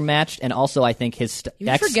very overmatched. And also, I think his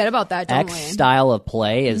forget about that, don't Ek's we? style of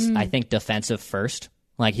play is, I think, defensive first.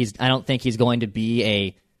 Like I don't think he's going to be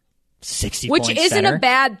a 60 which point isn't center. a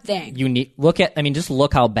bad thing. Look at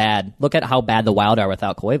how bad the Wild are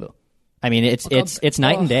without Koivu. I mean, it's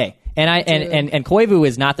night and day. And Koivu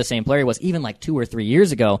is not the same player he was even like 2 or 3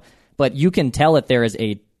 years ago, but you can tell that there is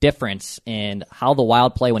a difference in how the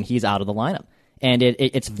Wild play when he's out of the lineup. And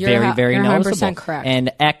it's very, very noticeable. Correct.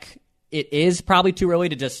 And Ek, it is probably too early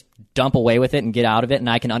to just dump away with it and get out of it, and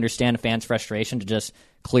I can understand fans' frustration to just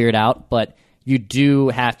clear it out, but you do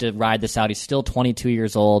have to ride this out. He's still 22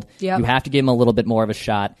 years old. Yep. You have to give him a little bit more of a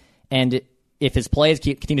shot. And if his play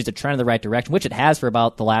continues to trend in the right direction, which it has for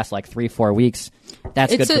about the last 3-4 weeks,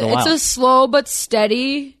 that's good for the Wild. It's a slow but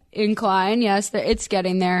steady incline. Yes, it's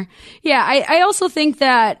getting there. Yeah, I also think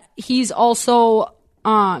that he's also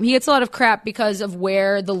he gets a lot of crap because of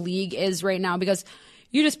where the league is right now, because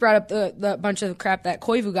you just brought up the bunch of crap that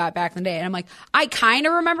Koivu got back in the day, and I'm like, I kind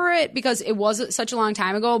of remember it because it was such a long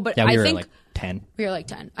time ago, but yeah, we I were think like 10. We were like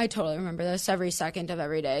 10. I totally remember this every second of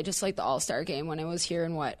every day, just like the All-Star game when it was here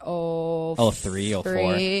in 03, 04.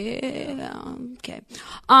 Okay.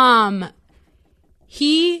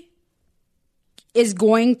 He is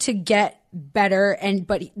going to get better,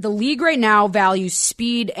 but the league right now values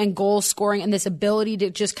speed and goal scoring and this ability to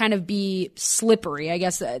just kind of be slippery, I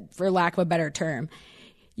guess, for lack of a better term.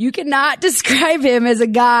 You cannot describe him as a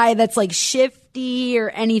guy that's like shifty or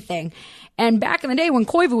anything. And back in the day when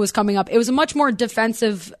Koivu was coming up, it was a much more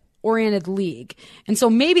defensive oriented league. And so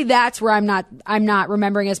maybe that's where I'm not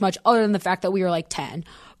remembering as much, other than the fact that we were like 10.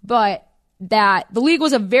 But that the league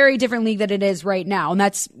was a very different league than it is right now. And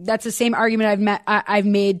that's the same argument I've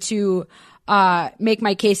made to make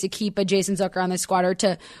my case to keep a Jason Zucker on the squad, or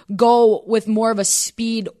to go with more of a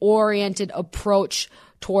speed oriented approach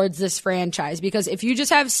towards this franchise. Because if you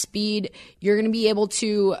just have speed, you're going to be able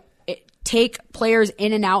to take players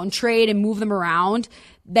in and out and trade and move them around.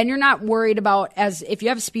 Then you're not worried about, if you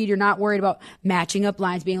have speed, you're not worried about matching up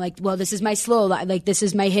lines, being like, well, this is my slow line, like this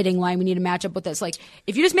is my hitting line, we need to match up with this. Like,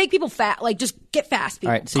 if you just make people fat, like just get fast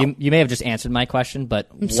people. All right, so you may have just answered my question, but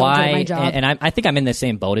I'm so good at my job. And I think I'm in the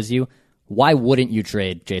same boat as you. Why wouldn't you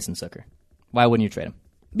trade Jason Zucker? Why wouldn't you trade him?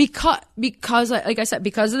 Because like I said,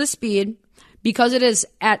 because of the speed, because it is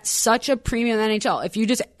at such a premium in the NHL.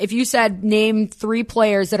 If you said name 3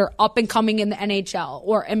 players that are up and coming in the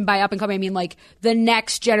NHL, and by up and coming I mean like the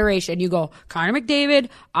next generation, you go Connor McDavid,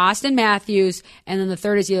 Austin Matthews, and then the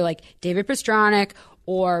third is either like David Pastrnak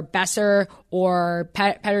or Besser or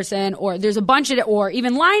Pettersson, or there's a bunch of it, or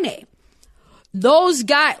even Line A. Those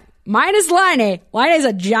guys, minus Line. Line's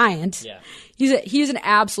a giant. Yeah. He's an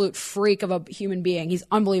absolute freak of a human being. He's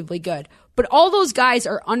unbelievably good. But all those guys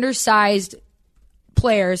are undersized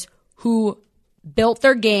players who built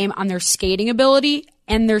their game on their skating ability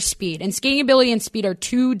and their speed. And skating ability and speed are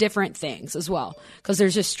two different things as well. Because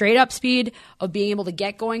there's just straight up speed of being able to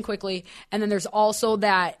get going quickly. And then there's also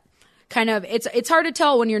that kind of, it's hard to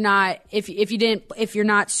tell when you're not, if you're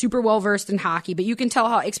not super well versed in hockey, but you can tell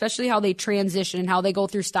how, especially how they transition and how they go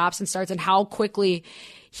through stops and starts and how quickly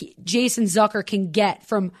Jason Zucker can get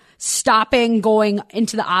from stopping, going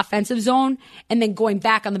into the offensive zone and then going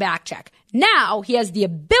back on the back check. Now he has the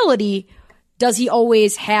ability. Does he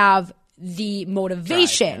always have the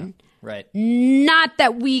motivation? Right. Not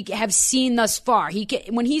that we have seen thus far.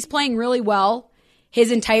 When he's playing really well,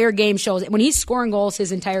 his entire game shows. When he's scoring goals,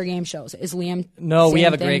 his entire game shows. Is Liam? No, we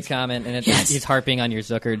have a great comment, and he's harping on your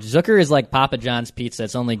Zucker. Zucker is like Papa John's pizza.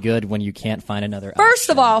 It's only good when you can't find another First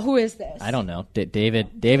option. of all, who is this? I don't know.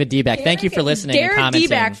 David D-back. Thank you for listening and commenting.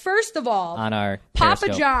 D-back. First of all, on our Papa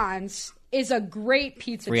Periscope. John's is a great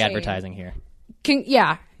pizza Free chain. advertising here.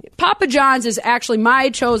 Papa John's is actually my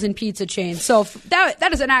chosen pizza chain. So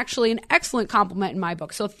that is actually an excellent compliment in my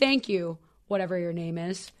book. So thank you, whatever your name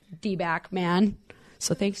is, D-back man.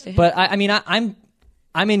 So thanks to him. But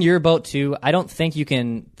I'm in your boat too. I don't think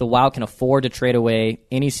the Wild can afford to trade away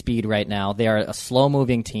any speed right now. They are a slow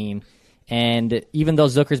moving team, and even though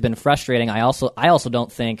Zucker's been frustrating, I also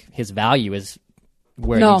don't think his value is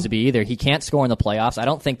where it needs to be either. He can't score in the playoffs. I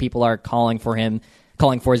don't think people are calling for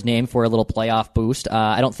his name for a little playoff boost.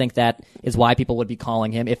 I don't think that is why people would be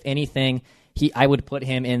calling him. If anything, I would put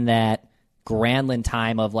him in that Granlund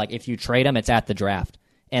time of like, if you trade him, it's at the draft.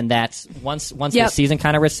 And that's once the season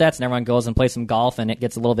kind of resets and everyone goes and plays some golf and it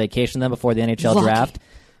gets a little vacation then before the NHL draft.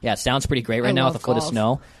 Yeah, it sounds pretty great right now with a foot of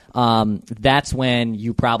snow. That's when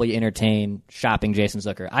you probably entertain shopping Jason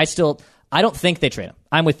Zucker. I don't think they trade him.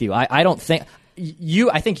 I'm with you. I don't think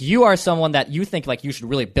I think you are someone that you think like you should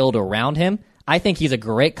really build around him. I think he's a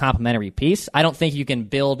great complementary piece. I don't think you can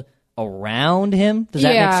build around him. Does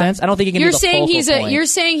that make sense? I don't think he can. You're saying you're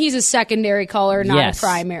saying he's a secondary color, not a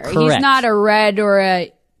primary. Correct. He's not a red or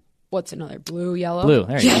a what's another blue, yellow. Blue.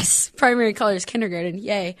 There you go. Primary color is kindergarten.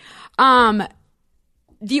 Yay.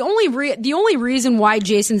 The only reason why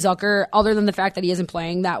Jason Zucker, other than the fact that he isn't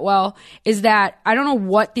playing that well, is that I don't know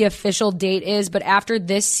what the official date is, but after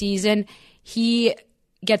this season, he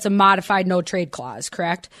gets a modified no trade clause.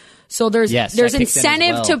 Correct. So there's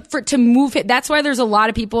incentive to move it. That's why there's a lot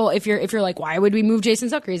of people. If you're like, why would we move Jason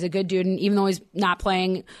Zucker? He's a good dude, and even though he's not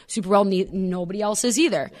playing super well, nobody else is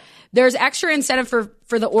either. There's extra incentive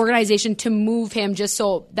for the organization to move him just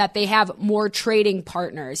so that they have more trading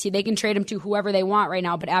partners. They can trade him to whoever they want right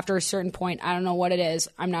now, but after a certain point, I don't know what it is.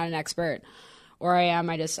 I'm not an expert, or I am.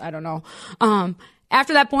 I don't know.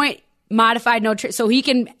 After that point, modified no trade, so he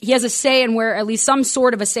has a say in where, at least some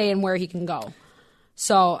sort of a say in where he can go.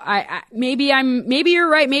 So maybe you're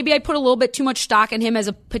right. Maybe I put a little bit too much stock in him as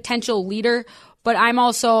a potential leader, but I'm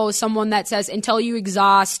also someone that says until you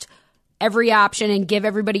exhaust every option and give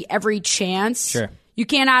everybody every chance, you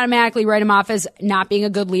can't automatically write him off as not being a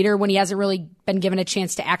good leader when he hasn't really been given a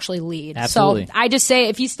chance to actually lead. Absolutely. So I just say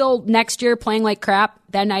if he's still next year playing like crap,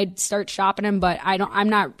 then I'd start shopping him, but I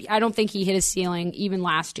don't think he hit his ceiling even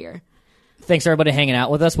last year. Thanks everybody hanging out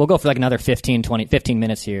with us. We'll go for like another 15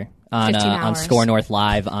 minutes here on Score North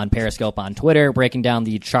Live on Periscope on Twitter, breaking down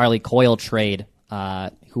the Charlie Coyle trade,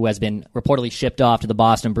 who has been reportedly shipped off to the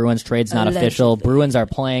Boston Bruins. Trade's not official. Bruins are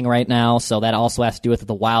playing right now, so that also has to do with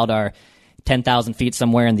the Wild are 10,000 feet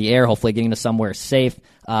somewhere in the air, hopefully getting to somewhere safe.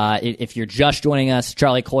 If you're just joining us,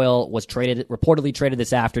 Charlie Coyle was reportedly traded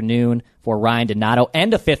this afternoon for Ryan Donato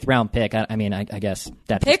and a 5th-round pick. I guess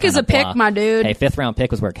that pick is a pick, my dude. Hey, 5th-round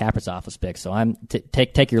pick was where Kaprizov was picked, so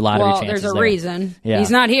take your lottery chances. Well, there's a there. reason. Yeah.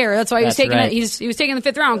 He's not here. That's why he was taking right. He was taking the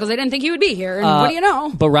 5th round because they didn't think he would be here. And what do you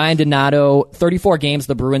know? But Ryan Donato, 34 games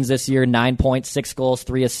the Bruins this year, 9 points, 6 goals,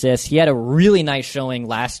 3 assists. He had a really nice showing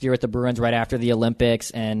last year with the Bruins right after the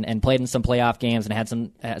Olympics and played in some playoff games and had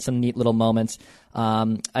some neat little moments.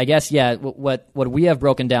 I guess, what we have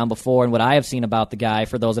broken down before and what I have seen about the guy,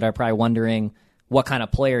 for those that are probably wondering what kind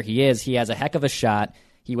of player he is, he has a heck of a shot.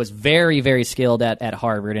 He was very, very skilled at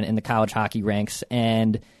Harvard and in the college hockey ranks,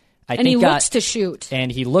 and he looks to shoot. And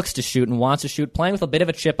he looks to shoot and wants to shoot, playing with a bit of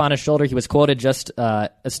a chip on his shoulder. He was quoted just a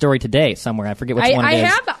story today somewhere. I forget which one it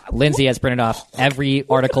is. Lindsay has printed off every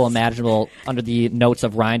article imaginable under the notes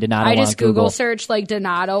of Ryan Donato on Google. I just Google searched like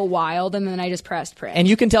Donato Wild, and then I just pressed print. And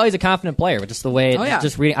you can tell he's a confident player, just the way,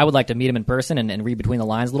 just reading. I would like to meet him in person and read between the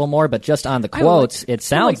lines a little more, but just on the quotes, it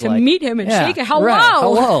sounds like to meet him and shake a hello. Right,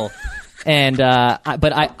 hello. And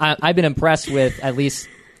but I've been impressed with at least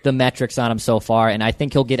the metrics on him so far, and I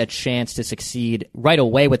think he'll get a chance to succeed right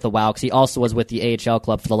away with the Wild because he also was with the AHL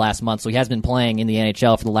club for the last month, so he has been playing in the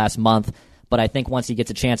NHL for the last month. But I think once he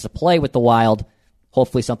gets a chance to play with the Wild,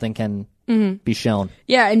 hopefully something can be shown.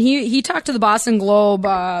 Yeah, and he talked to the Boston Globe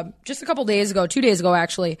just a couple days ago, 2 days ago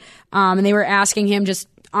actually, and they were asking him just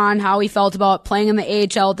on how he felt about playing in the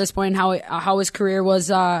AHL at this point, and how his career was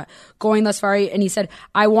going thus far. And he said,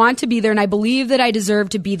 I want to be there, and I believe that I deserve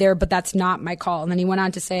to be there, but that's not my call. And then he went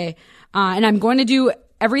on to say, and I'm going to do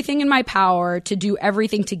everything in my power to do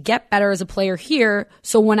everything to get better as a player here,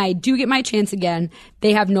 so when I do get my chance again,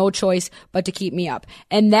 they have no choice but to keep me up.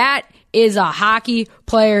 And that is a hockey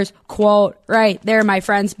player's quote right there, my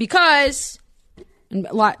friends, because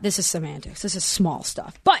this is semantics. This is small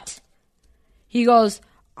stuff. But he goes,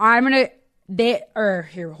 I'm going to,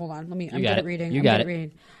 here, hold on. I'm good at reading. You got it.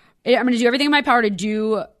 I'm going to do everything in my power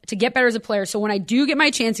to get better as a player. So when I do get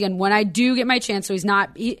my chance again, so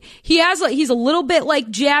he's a little bit like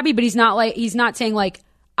jabby, but he's not saying like,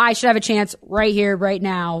 I should have a chance right here, right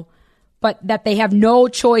now, but that they have no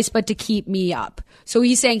choice but to keep me up. So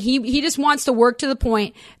he's saying he just wants to work to the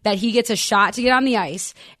point that he gets a shot to get on the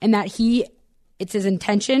ice, and that it's his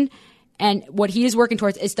intention, and what he is working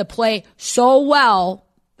towards is to play so well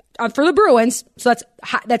for the Bruins. So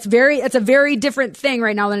that's a very different thing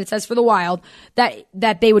right now than it says for the Wild,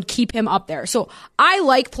 that they would keep him up there. So I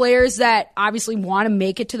like players that obviously want to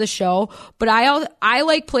make it to the show, but I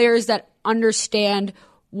like players that understand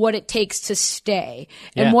what it takes to stay,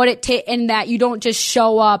 and and that you don't just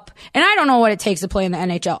show up. And I don't know what it takes to play in the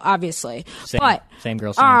NHL, obviously. Same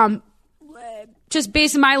girl. Just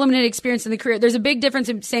based on my limited experience in the career, there's a big difference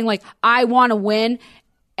in saying like, I want to win,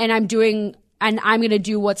 and I'm going to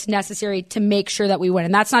do what's necessary to make sure that we win.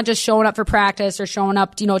 And that's not just showing up for practice or showing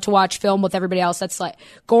up, to watch film with everybody else. That's like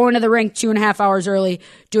going to the rink 2.5 hours early,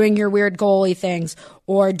 doing your weird goalie things,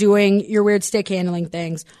 or doing your weird stick handling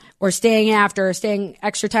things, or staying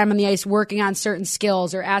extra time on the ice, working on certain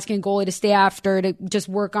skills, or asking a goalie to stay after to just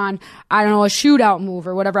work on, I don't know, a shootout move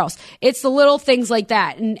or whatever else. It's the little things like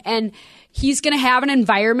that. And he's going to have an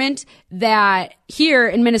environment that here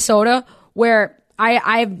in Minnesota where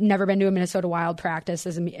I've never been to a Minnesota Wild practice,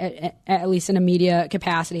 at least in a media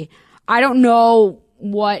capacity. I don't know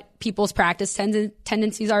what people's practice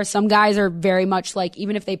tendencies are. Some guys are very much like,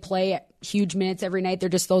 even if they play huge minutes every night, they're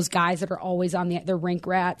just those guys that are always on they're rink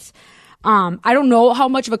rats. I don't know how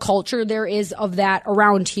much of a culture there is of that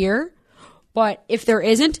around here, but if there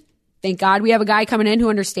isn't, thank God we have a guy coming in who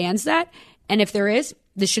understands that. And if there is,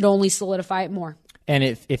 this should only solidify it more. And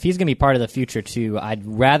if he's going to be part of the future too, I'd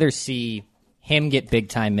rather see him get big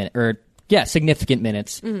time significant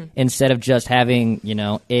minutes instead of just having,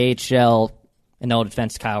 AHL, and no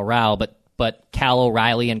defense Kyle Rao, but Cal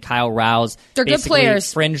O'Reilly and Kyle Rouse, they're good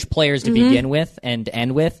players, fringe players to begin with and to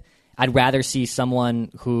end with. I'd rather see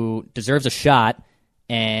someone who deserves a shot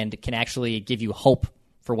and can actually give you hope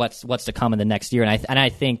for what's to come in the next year. And I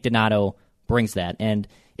think Donato brings that. And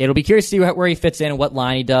it'll be curious to see where he fits in and what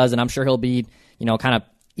line he does. And I'm sure he'll be, kind of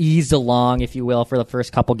eased along, if you will, for the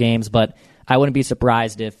first couple games. But I wouldn't be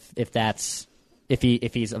surprised if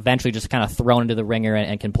he's eventually just kind of thrown into the ringer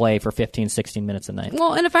and can play for 15, 16 minutes a night.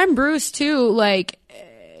 Well, and if I'm Bruce too, like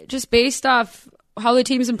just based off how the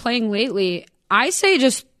team's been playing lately, I say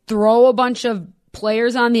just throw a bunch of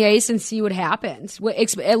players on the ice and see what happens,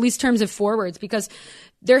 at least in terms of forwards, because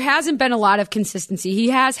there hasn't been a lot of consistency. He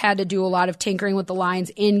has had to do a lot of tinkering with the lines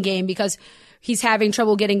in game because he's having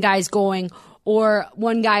trouble getting guys going, or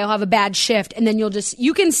one guy will have a bad shift, and then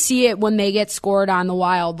you can see it when they get scored on the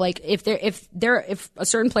Wild. Like if a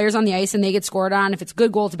certain player's on the ice and they get scored on, if it's a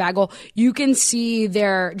good goal, it's a bad goal, you can see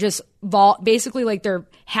their just basically like their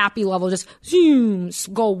happy level just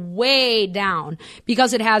zooms go way down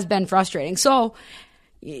because it has been frustrating. So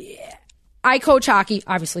yeah, I coach hockey,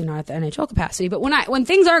 obviously not at the NHL capacity, but when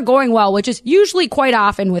things aren't going well, which is usually quite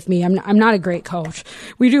often with me, I'm not a great coach.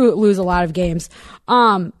 We do lose a lot of games.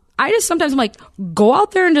 I just sometimes I'm like, go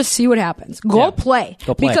out there and just see what happens. Go play.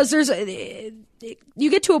 Because you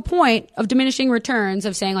get to a point of diminishing returns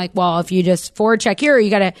of saying like, well, if you just forward check here, you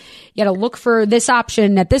gotta look for this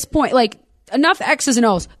option at this point. Like enough X's and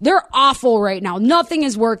O's. They're awful right now. Nothing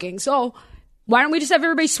is working. So why don't we just have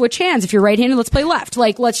everybody switch hands? If you're right-handed, let's play left.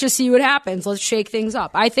 Like, let's just see what happens. Let's shake things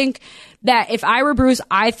up. I think that if I were Bruce,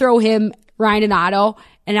 I throw him Ryan Donato,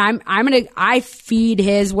 and I feed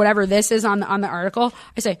his whatever this is on the article.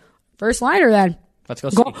 I say, first liner then. Let's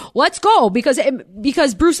go. Let's go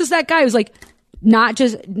because Bruce is that guy who's like, not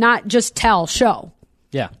just tell, show.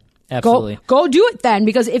 Yeah. Absolutely. Go do it then,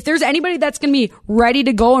 because if there's anybody that's going to be ready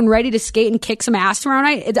to go and ready to skate and kick some ass tomorrow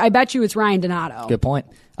night, I bet you it's Ryan Donato. Good point.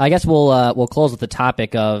 I guess we'll close with the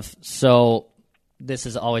topic of, so this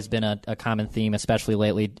has always been a common theme, especially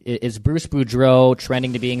lately. Is Bruce Boudreau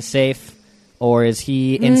trending to being safe, or is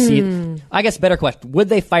he in season? I guess better question: would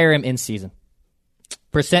they fire him in season?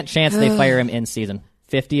 Percent chance they fire him in season.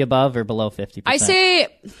 50 above or below 50%? I say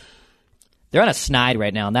they're on a snide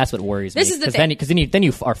right now, and that's what worries me. This is the thing. Because then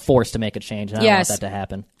you are forced to make a change, and I don't want that to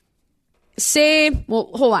happen.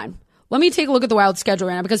 Hold on. Let me take a look at the Wild schedule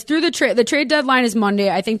right now, because through the trade deadline is Monday.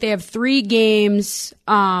 I think they have 3 games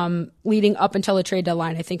leading up until the trade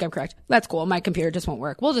deadline. I think I'm correct. That's cool. My computer just won't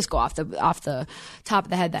work. We'll just go off the top of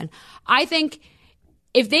the head then. I think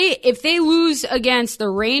if they lose against the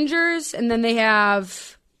Rangers, and then they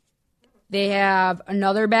have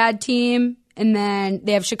another bad team, and then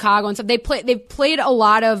they have Chicago and stuff. They've played a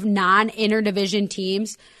lot of non-interdivision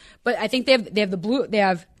teams, but I think they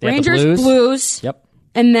have Rangers, Blues. Yep.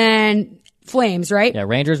 And then Flames, right? Yeah,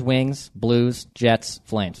 Rangers, Wings, Blues, Jets,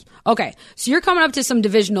 Flames. Okay, so you're coming up to some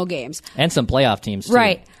divisional games. And some playoff teams, too.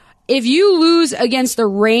 Right. If you lose against the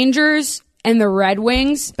Rangers and the Red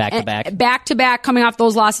Wings, back-to-back coming off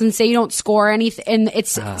those losses, and say you don't score anything, and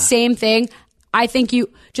it's same thing, I think you,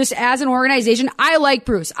 just as an organization, I like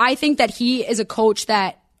Bruce. I think that he is a coach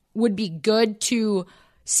that would be good to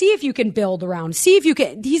see if you can build around. See if you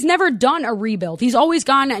can. He's never done a rebuild. He's always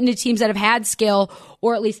gone into teams that have had skill,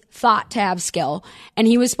 or at least thought to have skill. And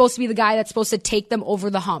he was supposed to be the guy that's supposed to take them over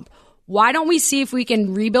the hump. Why don't we see if we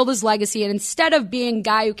can rebuild his legacy? And instead of being a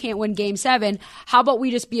guy who can't win Game 7, how about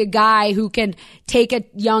we just be a guy who can take a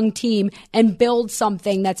young team and build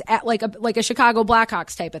something that's like a Chicago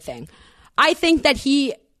Blackhawks type of thing? I think that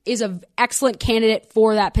he is an excellent candidate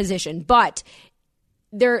for that position, but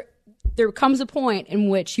there comes a point in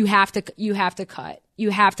which you have to cut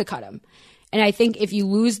him. And I think if you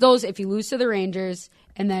lose to the Rangers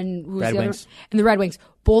and then the Red Wings,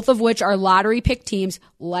 both of which are lottery pick teams,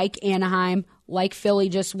 like Anaheim, like Philly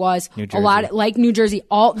just was, a lot like New Jersey,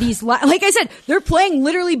 all these, like I said, they're playing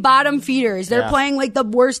literally bottom feeders. They're playing like the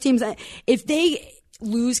worst teams. If they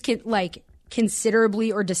lose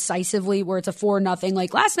considerably or decisively, where it's a 4-0.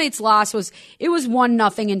 Like last night's loss was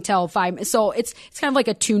 1-0 until 5. So it's kind of like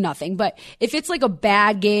a 2-0. But if it's like a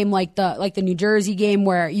bad game, like the New Jersey game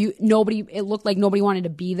where it looked like nobody wanted to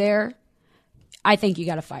be there, I think you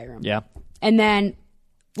got to fire him. Yeah. And then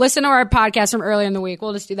listen to our podcast from earlier in the week.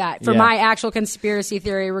 We'll just do that for my actual conspiracy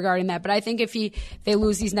theory regarding that. But I think if they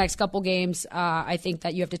lose these next couple games, I think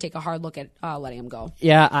that you have to take a hard look at letting him go.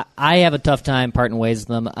 Yeah, I have a tough time parting ways with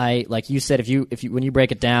them. Like you said, if you when you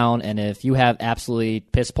break it down, and if you have absolutely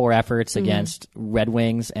piss poor efforts against Red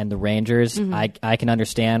Wings and the Rangers, I can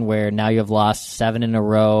understand where now you have lost 7 in a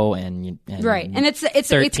row, and right, and it's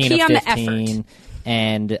key on the effort.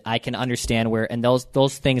 And I can understand where, and those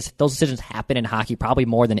decisions happen in hockey probably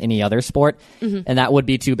more than any other sport, and that would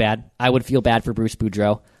be too bad. I would feel bad for Bruce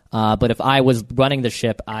Boudreau. But if I was running the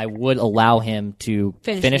ship, I would allow him to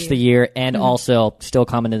finish the year and also still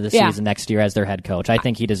come into the season next year as their head coach. I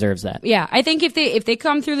think he deserves that. Yeah, I think if they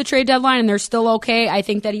come through the trade deadline and they're still okay, I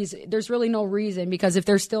think that there's really no reason, because if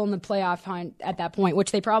they're still in the playoff hunt at that point,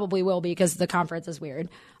 which they probably will be because the conference is weird.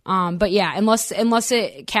 But yeah, unless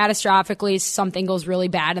it catastrophically something goes really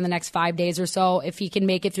bad in the next 5 days or so, if he can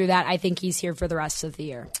make it through that, I think he's here for the rest of the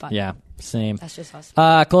year. But yeah, same. That's just us.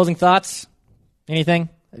 Closing thoughts? Anything?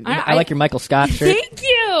 I like your Michael Scott shirt. Thank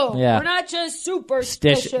you. Yeah. We're not just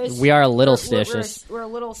superstitious. We are a little stitious. We're a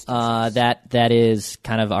little stitious. That is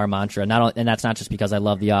kind of our mantra. And that's not just because I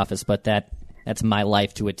love The Office, but that's my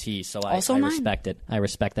life to a T. So I respect it. I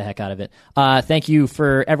respect the heck out of it. Thank you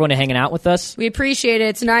for everyone hanging out with us. We appreciate it.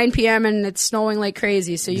 It's 9 p.m. and it's snowing like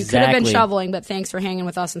crazy, so you could have been shoveling, but thanks for hanging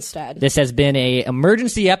with us instead. This has been an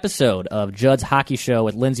emergency episode of Judd's Hockey Show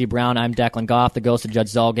with Lindsey Brown. I'm Declan Goff, the ghost of Judd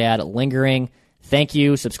Zolgad, lingering. Thank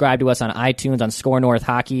you. Subscribe to us on iTunes, on Score North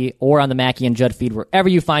Hockey, or on the Mackey and Judd feed. Wherever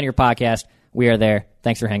you find your podcast, we are there.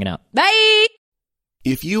 Thanks for hanging out. Bye!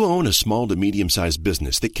 If you own a small to medium-sized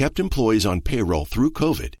business that kept employees on payroll through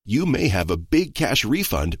COVID, you may have a big cash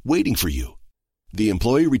refund waiting for you. The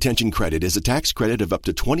Employee Retention Credit is a tax credit of up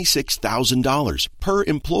to $26,000 per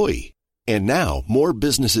employee. And now, more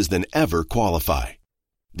businesses than ever qualify.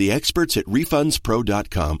 The experts at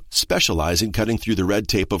RefundsPro.com specialize in cutting through the red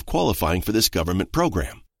tape of qualifying for this government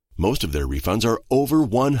program. Most of their refunds are over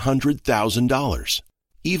 $100,000.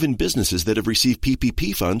 Even businesses that have received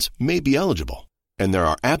PPP funds may be eligible. And there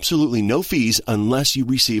are absolutely no fees unless you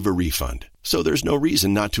receive a refund. So there's no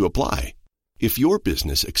reason not to apply. If your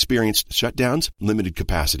business experienced shutdowns, limited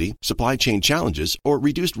capacity, supply chain challenges, or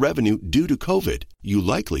reduced revenue due to COVID, you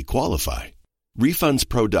likely qualify.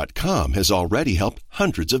 RefundsPro.com has already helped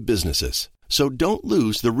hundreds of businesses. So don't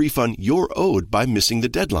lose the refund you're owed by missing the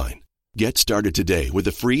deadline. Get started today with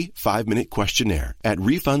a free 5-minute questionnaire at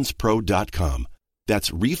refundspro.com.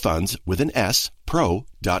 That's refunds with an S,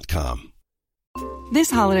 pro.com. This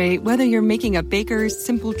holiday, whether you're making a Baker's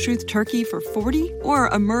Simple Truth turkey for 40 or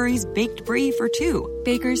a Murray's Baked Brie for 2,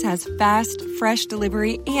 Baker's has fast, fresh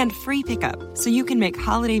delivery and free pickup, so you can make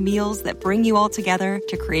holiday meals that bring you all together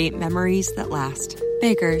to create memories that last.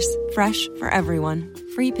 Baker's, fresh for everyone.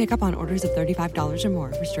 Free pickup on orders of $35 or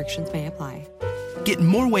more. Restrictions may apply. Get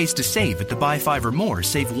more ways to save at the Buy 5 or More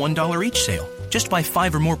Save $1 each sale. Just buy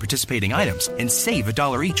 5 or more participating items and save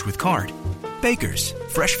 $1 each with card. Baker's,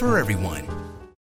 fresh for everyone.